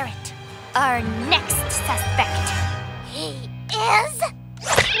Hot the Ferret, our next suspect. He is?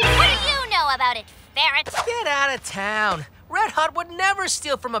 What do you know about it, Ferret? Get out of town. Red Hot would never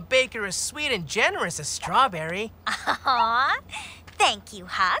steal from a baker as sweet and generous as Strawberry. Aw, thank you,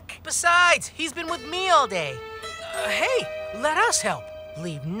 Huck. Besides, he's been with me all day. Hey, let us help.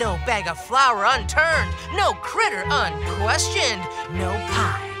 Leave no bag of flour unturned, no critter unquestioned, no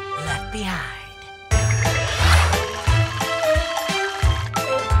pie left behind.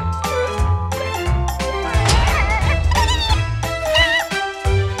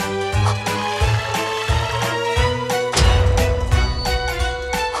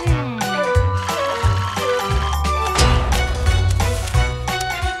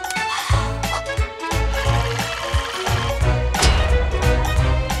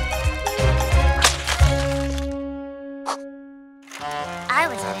 I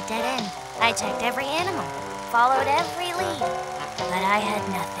was at a dead end. I checked every animal, followed every lead, but I had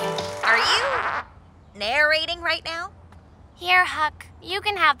nothing. Are you narrating right now? Here, Huck, you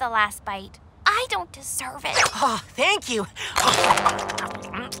can have the last bite. I don't deserve it. Oh, thank you.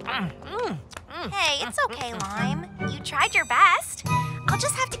 Hey, it's okay, Lime. You tried your best. I'll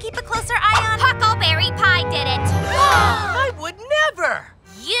just have to keep a closer eye on... Huckleberry Pie did it! I would never.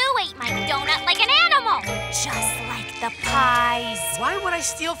 You ate my donut like an animal, just like the pies. Why would I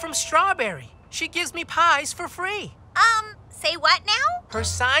steal from Strawberry? She gives me pies for free. Say what now? Her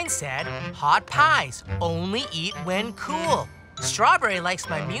sign said, hot pies, only eat when cool. Strawberry likes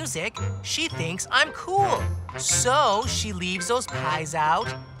my music. She thinks I'm cool. So she leaves those pies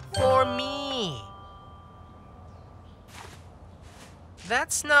out for me.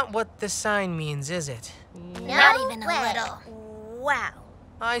 That's not what the sign means, is it? Not even a little. Wow.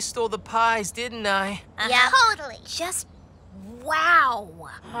 I stole the pies, didn't I? Yeah, Totally. Just wow.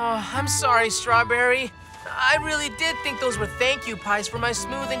 Oh, I'm sorry, Strawberry. I really did think those were thank you pies for my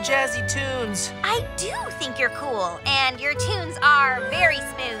smooth and jazzy tunes. I do think you're cool, and your tunes are very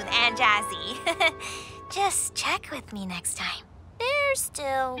smooth and jazzy. Just check with me next time. There's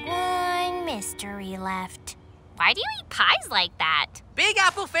still one mystery left. Why do you eat pies like that? Big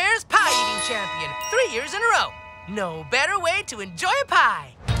Apple Fair's pie eating champion, 3 years in a row. No better way to enjoy a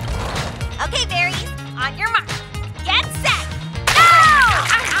pie. Okay, berries, on your mark. Get set.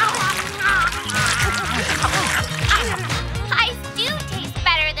 Pies do taste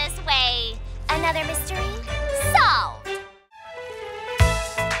better this way. Another mystery solved.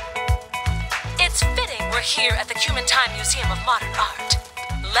 It's fitting we're here at the Human-Time Museum of Modern Art.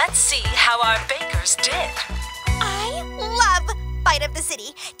 Let's see how our bakers did. I love Bite of the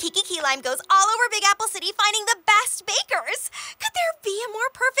City. Kiki Key Lime goes all over Big Apple City finding the best bakers. Could there be a more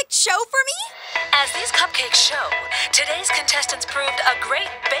perfect show for me? As these cupcakes show, today's contestants proved a great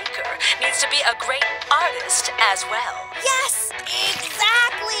baker needs to be a great artist as well. Yes,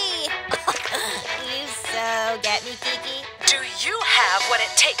 exactly. You so get me, Kiki. Do you have what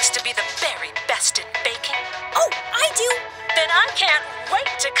it takes to be the very best in baking? Oh, I do. Then I can't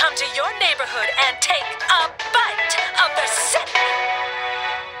wait to come to your neighborhood and take a bite of the city.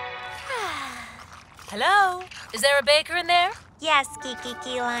 Hello? Is there a baker in there? Yes, Kiki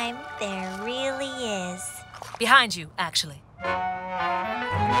Key Lime, there really is. Behind you, actually. I'm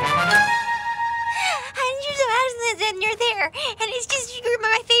just imagine that you're there, and it's just you're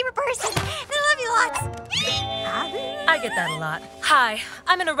my favorite person, and I love you lots. I get that a lot. Hi,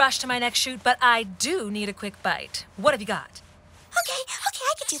 I'm in a rush to my next shoot, but I do need a quick bite. What have you got? Okay, I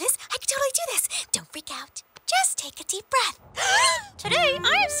can do this. I can totally do this. Don't freak out. Just take a deep breath. Today,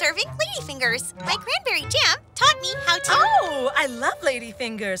 I am serving ladyfingers. My cranberry jam taught me how to... Oh, I love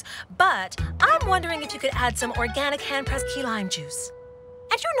ladyfingers, but I'm wondering if you could add some organic hand-pressed key lime juice.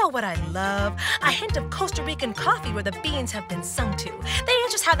 And you know what I love? A hint of Costa Rican coffee where the beans have been sung to. They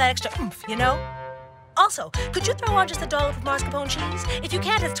just have that extra oomph, you know? Also, could you throw on just a dollop of mascarpone cheese? If you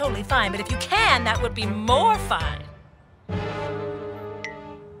can't, it's totally fine, but if you can, that would be more fine.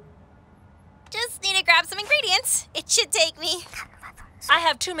 Just need to grab some ingredients. It should take me. I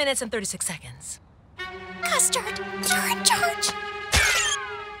have 2 minutes and 36 seconds. Custard, you're in charge.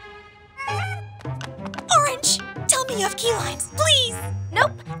 Orange, tell me you have key limes, please.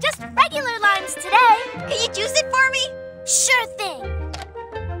 Nope, just regular limes today. Can you juice it for me? Sure thing.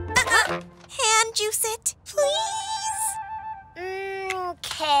 Hand juice it, please.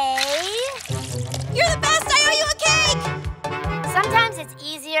 Okay. You're the best. I owe you a cake. Sometimes it's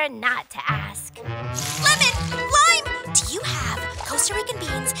easier not to ask. Lemon, lime. Do you have Costa Rican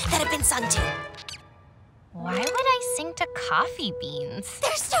beans that have been sung to? Why would I sing to coffee beans?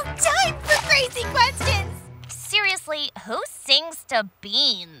 There's no time for crazy questions. Seriously, who sings to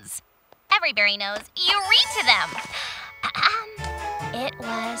beans? Every berry knows you read to them. It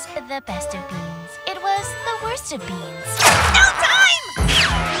was the best of beans. It was the worst of beans. No time!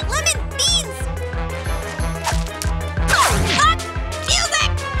 Lemon, beans!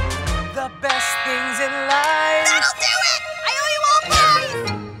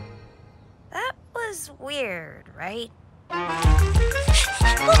 right?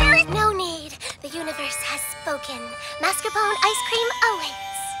 Blueberry! No need. The universe has spoken. Mascarpone ice cream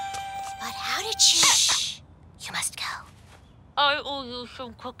awaits. But how did you... Shh! You must go. I owe you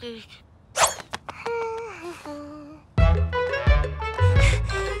some cookies.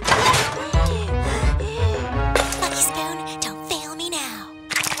 Lucky Spoon, don't fail me now.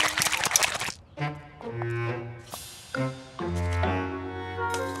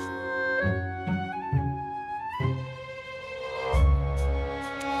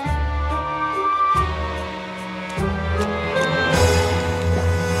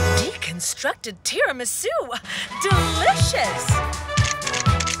 Deconstructed tiramisu. Delicious.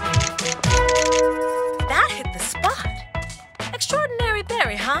 That hit the spot. Extraordinary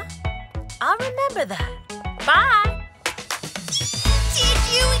berry, huh? I'll remember that. Bye. Did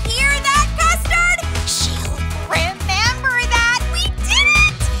you hear that, Custard? She'll remember that. We did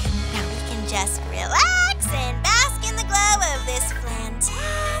it! Now we can just relax and bask in the glow of this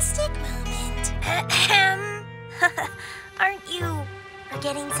fantastic moment. Aren't you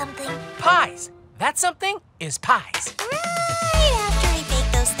forgetting something? Pies. That something is pies. Right after we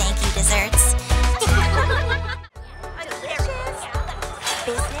bake those thank you desserts.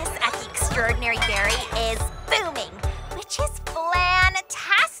 Business at the Extraordinary Berry is booming, which is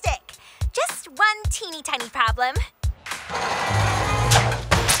fantastic. Just one teeny tiny problem.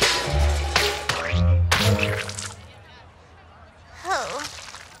 Oh,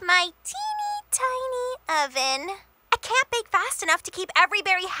 my teeny tiny oven. I can't bake fast enough to keep every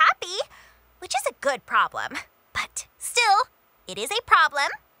berry happy, which is a good problem. But still, it is a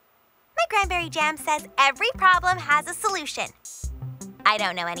problem. My cranberry jam says every problem has a solution. I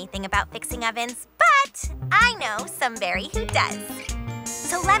don't know anything about fixing ovens, but I know somebody who does.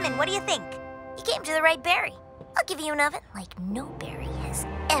 So, Lemon, what do you think? You came to the right berry. I'll give you an oven like no berry has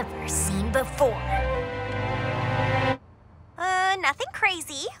ever seen before. Nothing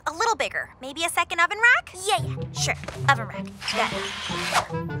crazy. A little bigger. Maybe a second oven rack? Yeah, sure. Oven rack. Got it.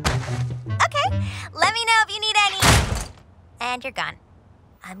 Okay, let me know if you need any. And you're gone.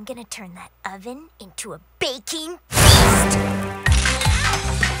 I'm gonna turn that oven into a baking beast.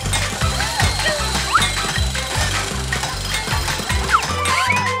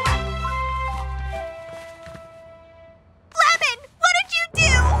 Lemon, what did you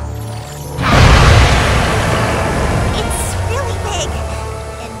do? It's really big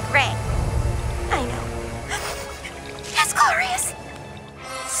and gray. I know. That's glorious.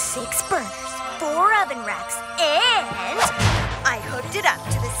 6 burners, 4 oven racks, and I hooked it up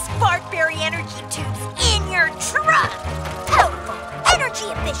to the Sparkberry energy tubes in your truck. Powerful, energy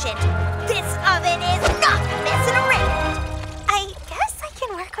efficient. This oven is not messing around. I guess I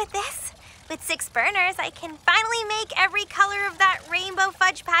can work with this. With 6 burners, I can finally make every color of that rainbow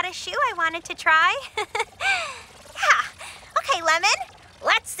fudge patta shoe I wanted to try. Yeah. Okay, Lemon,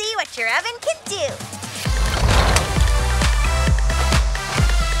 let's see what your oven can do.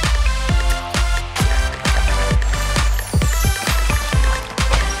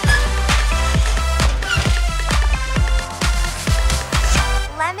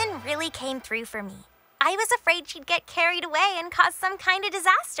 Lemon really came through for me. I was afraid she'd get carried away and cause some kind of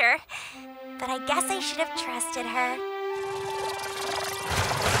disaster. But I guess I should have trusted her.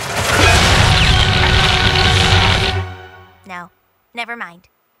 No, never mind.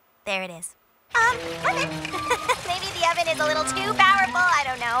 There it is. Lemon. Maybe the oven is a little too powerful, I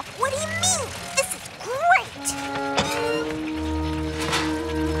don't know. What do you mean? This is great!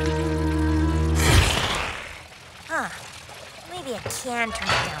 Huh. Maybe I can turn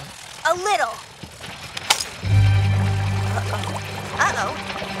it down a little. Uh-oh. Uh-oh.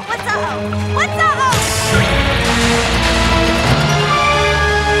 What's uh-oh? What's uh-oh?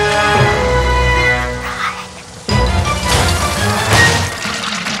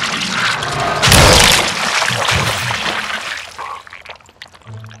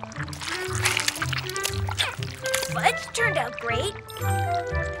 Fudge turned out great.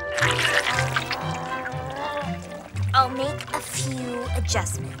 I'll make a few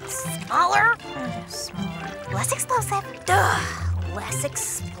adjustments. Smaller, less explosive, less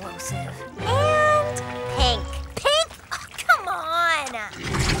explosive, and pink. Pink? Oh, come on.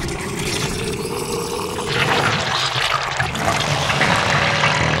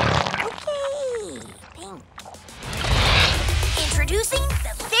 Okay, pink. Introducing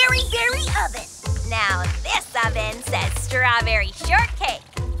the Very Berry Oven. Now this oven says Strawberry Shortcake.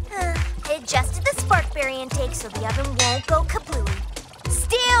 I adjusted the Sparkberry intake so the oven won't go kablooey.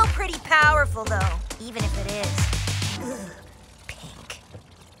 Still pretty powerful, though, even if it is. Ugh, pink.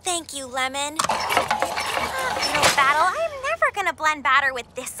 Thank you, Lemon. Little battle I'm never gonna blend batter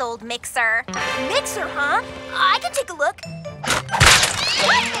with this old mixer. Mixer, huh? I can take a look.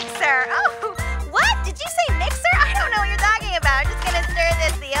 What mixer? Oh, what? Did you say mixer? I don't know what you're talking about. I'm just gonna stir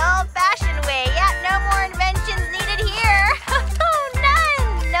this the old-fashioned way. Yeah, no more inventions needed here. Oh,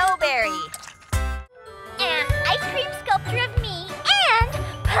 none. No berry. An ice cream sculpture of me and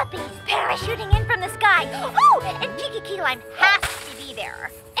puppies parachuting in from the sky. Oh, and Kiki Key Lime has to be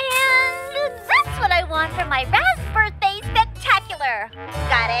there. And that's what I want for my Raz birthday spectacular.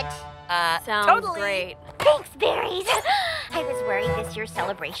 Got it? Sounds totally. great. Thanks, berries. I was worried this year's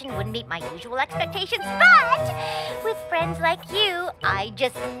celebration wouldn't meet my usual expectations, but with friends like you, I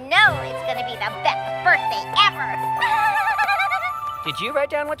just know it's gonna be the best birthday ever. Did you write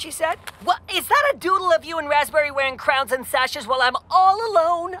down what she said? What, is that a doodle of you and Raspberry wearing crowns and sashes while I'm all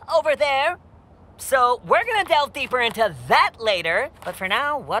alone over there? So we're gonna delve deeper into that later. But for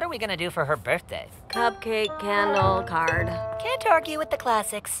now, what are we gonna do for her birthday? Cupcake, candle, card. Can't argue with the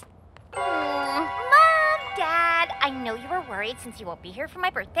classics. Mom, Dad, I know you were worried since you won't be here for my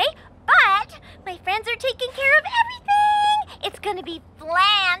birthday, but my friends are taking care of everything. It's gonna be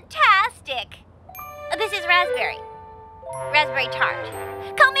fantastic. This is Raspberry. Raspberry tart.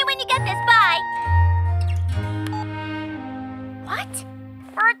 Call me when you get this. Bye. What?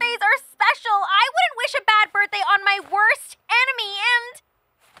 Birthdays are special. I wouldn't wish a bad birthday on my worst enemy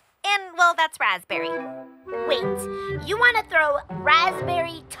and well, that's Raspberry. Wait, you want to throw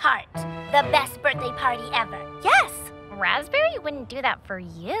Raspberry tart, the best birthday party ever? Yes. Raspberry wouldn't do that for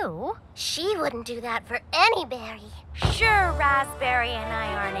you. She wouldn't do that for any berry. Sure, Raspberry and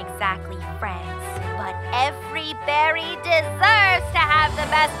I aren't exactly friends, but every berry deserves to have the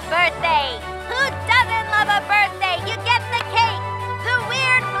best birthday. Who doesn't love a birthday? You get the cake, the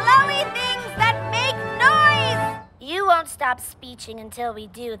weird flowy things that make noise. You won't stop speeching until we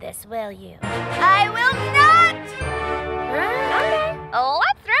do this, will you? I will not. Okay.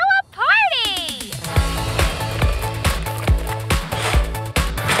 Let's throw a party!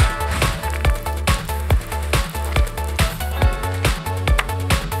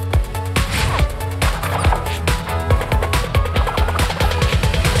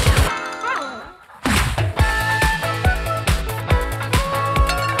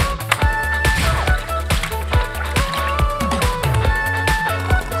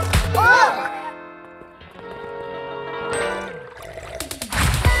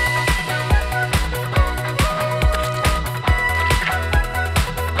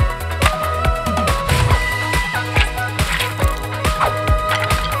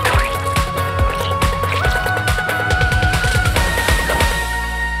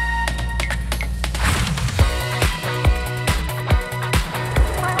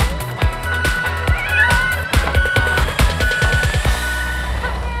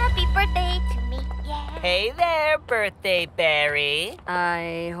 Hey there, birthday berry.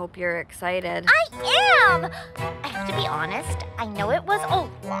 I hope you're excited. I am! I have to be honest, I know it was a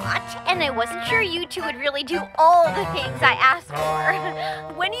lot, and I wasn't sure you two would really do all the things I asked for.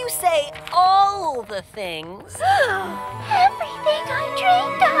 When you say all the things... Everything I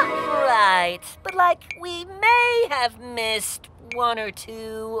dreamed of! Right, but like we may have missed one or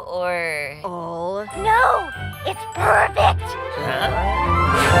two or... All. No! It's perfect! Huh?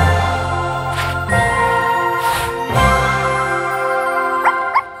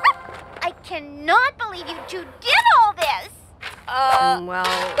 I cannot believe you two did all this!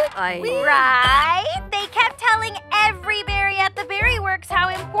 Right? They kept telling every berry at the Berry Works how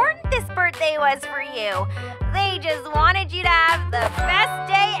important this birthday was for you. They just wanted you to have the best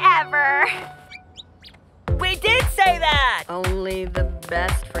day ever. We did say that! Only the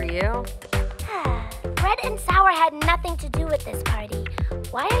best for you? Red and Sour had nothing to do with this party.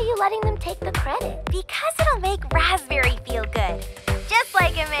 Why are you letting them take the credit? Because it'll make Raspberry feel good. Just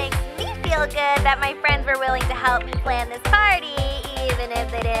like it makes me feel good that my friends were willing to help me plan this party, even if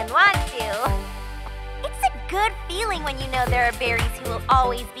they didn't want to. It's a good feeling when you know there are berries who will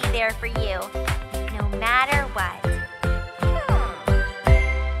always be there for you, no matter what.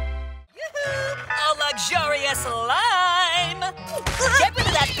 A luxurious lime! Get rid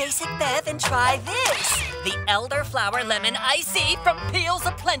of that basic bev and try this. The Elderflower Lemon Icy from Peels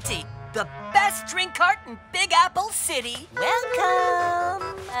Aplenty. The best drink cart in Big Apple City.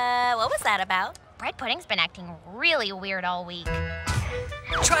 Welcome. What was that about? Bread pudding's been acting really weird all week.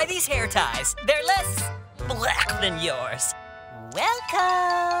 Try these hair ties. They're less black than yours.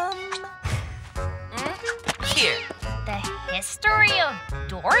 Welcome. Here. The history of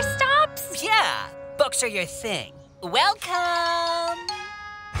doorstops? Yeah, books are your thing. Welcome.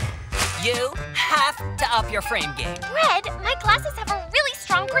 You have to up your frame game. Red, my glasses have a really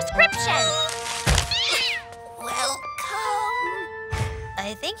strong prescription. Welcome.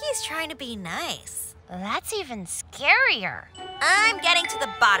 trying to be nice. That's even scarier. I'm getting to the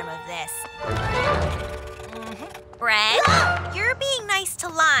bottom of this. Bread, you're being nice to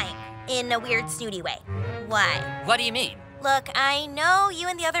Lime in a weird, snooty way. Why? What do you mean? Look, I know you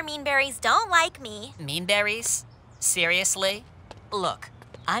and the other mean berries don't like me. Mean berries? Seriously? Look,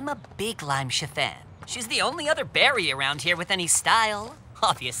 I'm a big Lime fan. She's the only other berry around here with any style.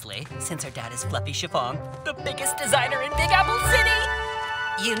 Obviously, since her dad is Fluffy Chiffon, the biggest designer in Big Apple City.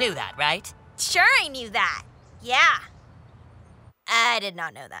 You knew that, right? Sure, I knew that. Yeah. I did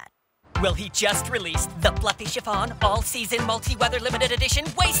not know that. Well, he just released the Fluffy Chiffon All-Season Multi-Weather Limited Edition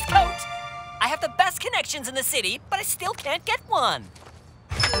waistcoat. I have the best connections in the city, but I still can't get one.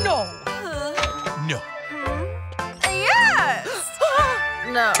 No. No. Yes!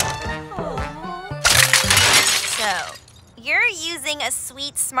 No. So, you're using a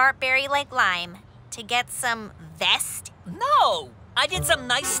sweet, smart berry like Lime to get some vest? No! I did some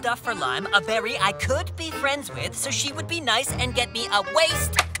nice stuff for Lime, a berry I could be friends with, so she would be nice and get me a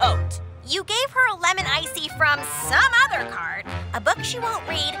waistcoat. You gave her a lemon icy from some other card, a book she won't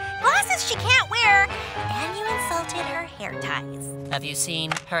read, glasses she can't wear, and you insulted her hair ties. Have you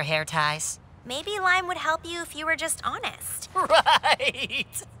seen her hair ties? Maybe Lime would help you if you were just honest.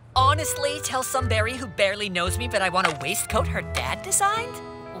 Right! Honestly, tell some berry who barely knows me that I want a waistcoat her dad designed?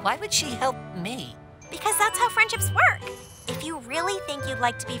 Why would she help me? Because that's how friendships work. If you really think you'd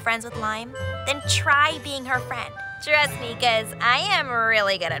like to be friends with Lime, then try being her friend. Trust me, because I am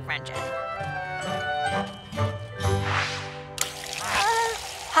really good at friendship.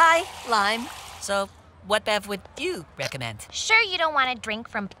 Hi, Lime. So, what bev would you recommend? Sure you don't want to drink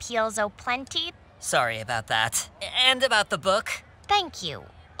from Peels O'Plenty? Sorry about that. And about the book. Thank you.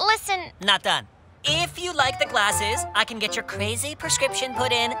 Listen, Not done. If you like the glasses, I can get your crazy prescription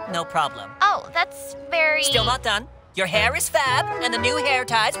put in, no problem. oh, that's very... Still not done. Your hair is fab, and the new hair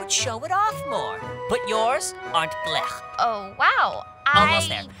ties would show it off more. But yours aren't blech. Oh, wow. Almost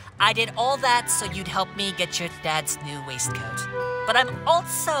there. I did all that so you'd help me get your dad's new waistcoat. But I'm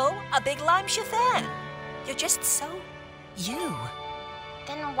also a big Lime fan. You're just so you.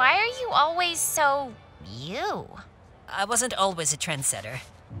 Then why are you always so you? I wasn't always a trendsetter.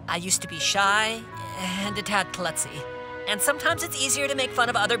 I used to be shy and a tad klutzy. And sometimes it's easier to make fun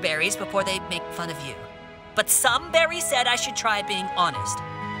of other berries before they make fun of you. But some berry said I should try being honest.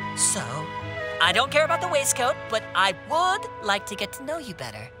 So, I don't care about the waistcoat, but I would like to get to know you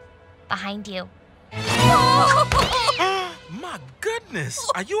better. Behind you. My goodness,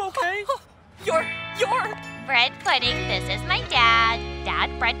 are you okay? You're... Bread pudding, this is my dad.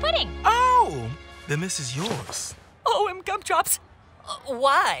 Dad, bread pudding. Oh, then this is yours. Oh, and gumdrops.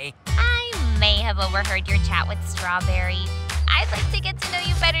 Why? I may have overheard your chat with Strawberry. I'd like to get to know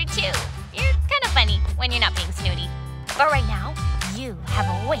you better too. You're kind of funny when you're not being snooty. But right now, you have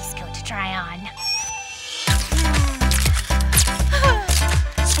a waistcoat to try on.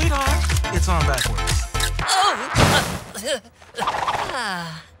 Sweetheart, it's on backwards. See,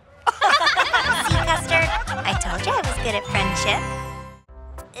 Custard? I told you I was good at friendship.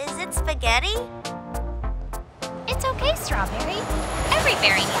 Is it spaghetti? It's okay, Strawberry. Every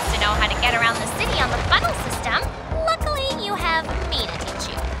berry needs to know how to get around the city on the funnel system. Luckily, you have me to teach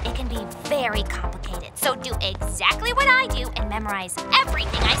you. It can be very complicated, so do exactly what I do and memorize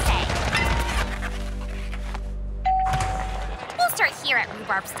everything I say. We'll start here at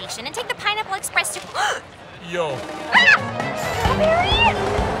Rhubarb Station and take the Pineapple Express to... Yo. Strawberry?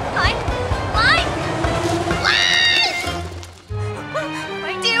 Lime! What do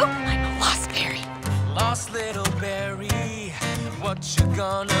I do? I'm a lost berry. Lost little berry, what you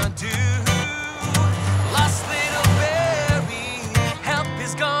gonna do? Lost little berry, help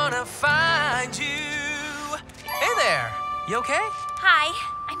is gonna find you. Hey there, you okay? Hi,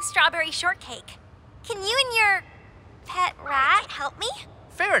 I'm Strawberry Shortcake. Can you and your pet rat help me?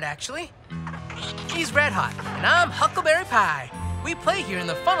 Ferret, actually. He's Red Hot, and I'm Huckleberry Pie. We play here in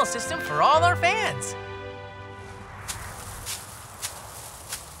the funnel system for all our fans.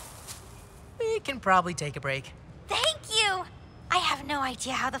 We can probably take a break. Thank you! I have no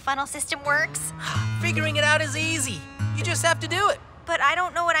idea how the funnel system works. Figuring it out is easy. You just have to do it. But I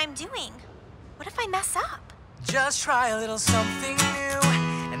don't know what I'm doing. What if I mess up? Just try a little something new,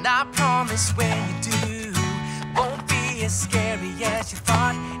 and I promise when you do, won't be as scary as you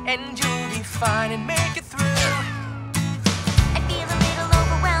thought, and you'll be fine and make it through. I feel a little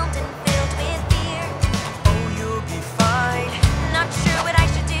overwhelmed and filled with fear. Oh, you'll be fine. Not sure what I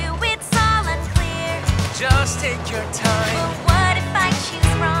should do, it's all unclear. Just take your time. But what if I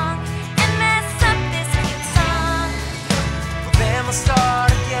choose wrong and mess up this cute song? Well, then we'll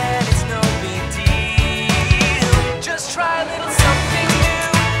start again, it's no big deal. Just try a little something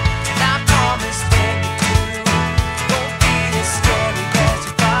new, and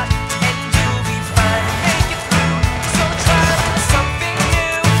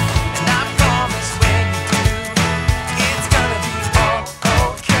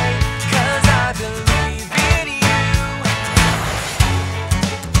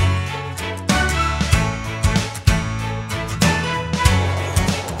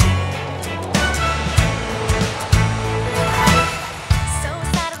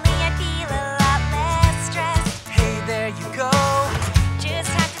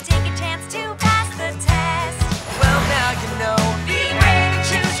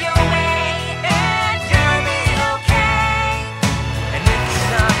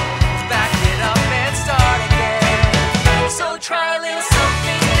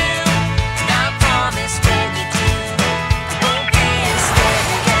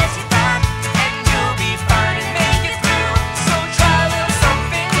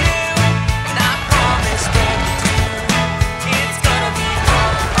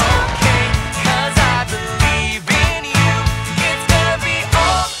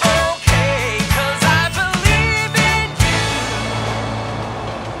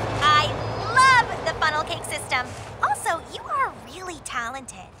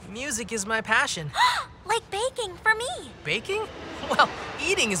Work is my passion. Like baking for me. Baking? Well,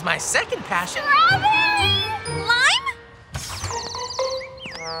 eating is my second passion. Lime?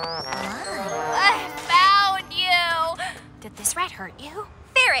 I found you! Did this rat hurt you?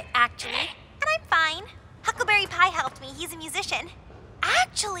 Ferret, actually. And I'm fine. Huckleberry Pie helped me. He's a musician.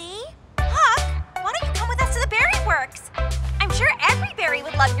 Actually, Huck, why don't you come with us to the Berry Works? I'm sure every berry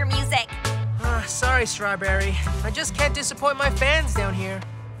would love your music. Sorry, Strawberry. I just can't disappoint my fans down here.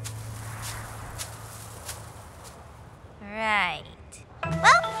 Right.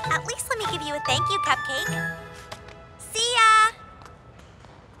 Well, at least let me give you a thank you cupcake. See ya!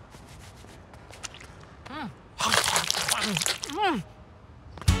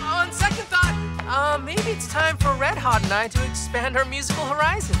 On second thought, maybe it's time for Red Hot and I to expand our musical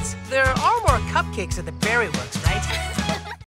horizons. There are more cupcakes at the Berry Works, right?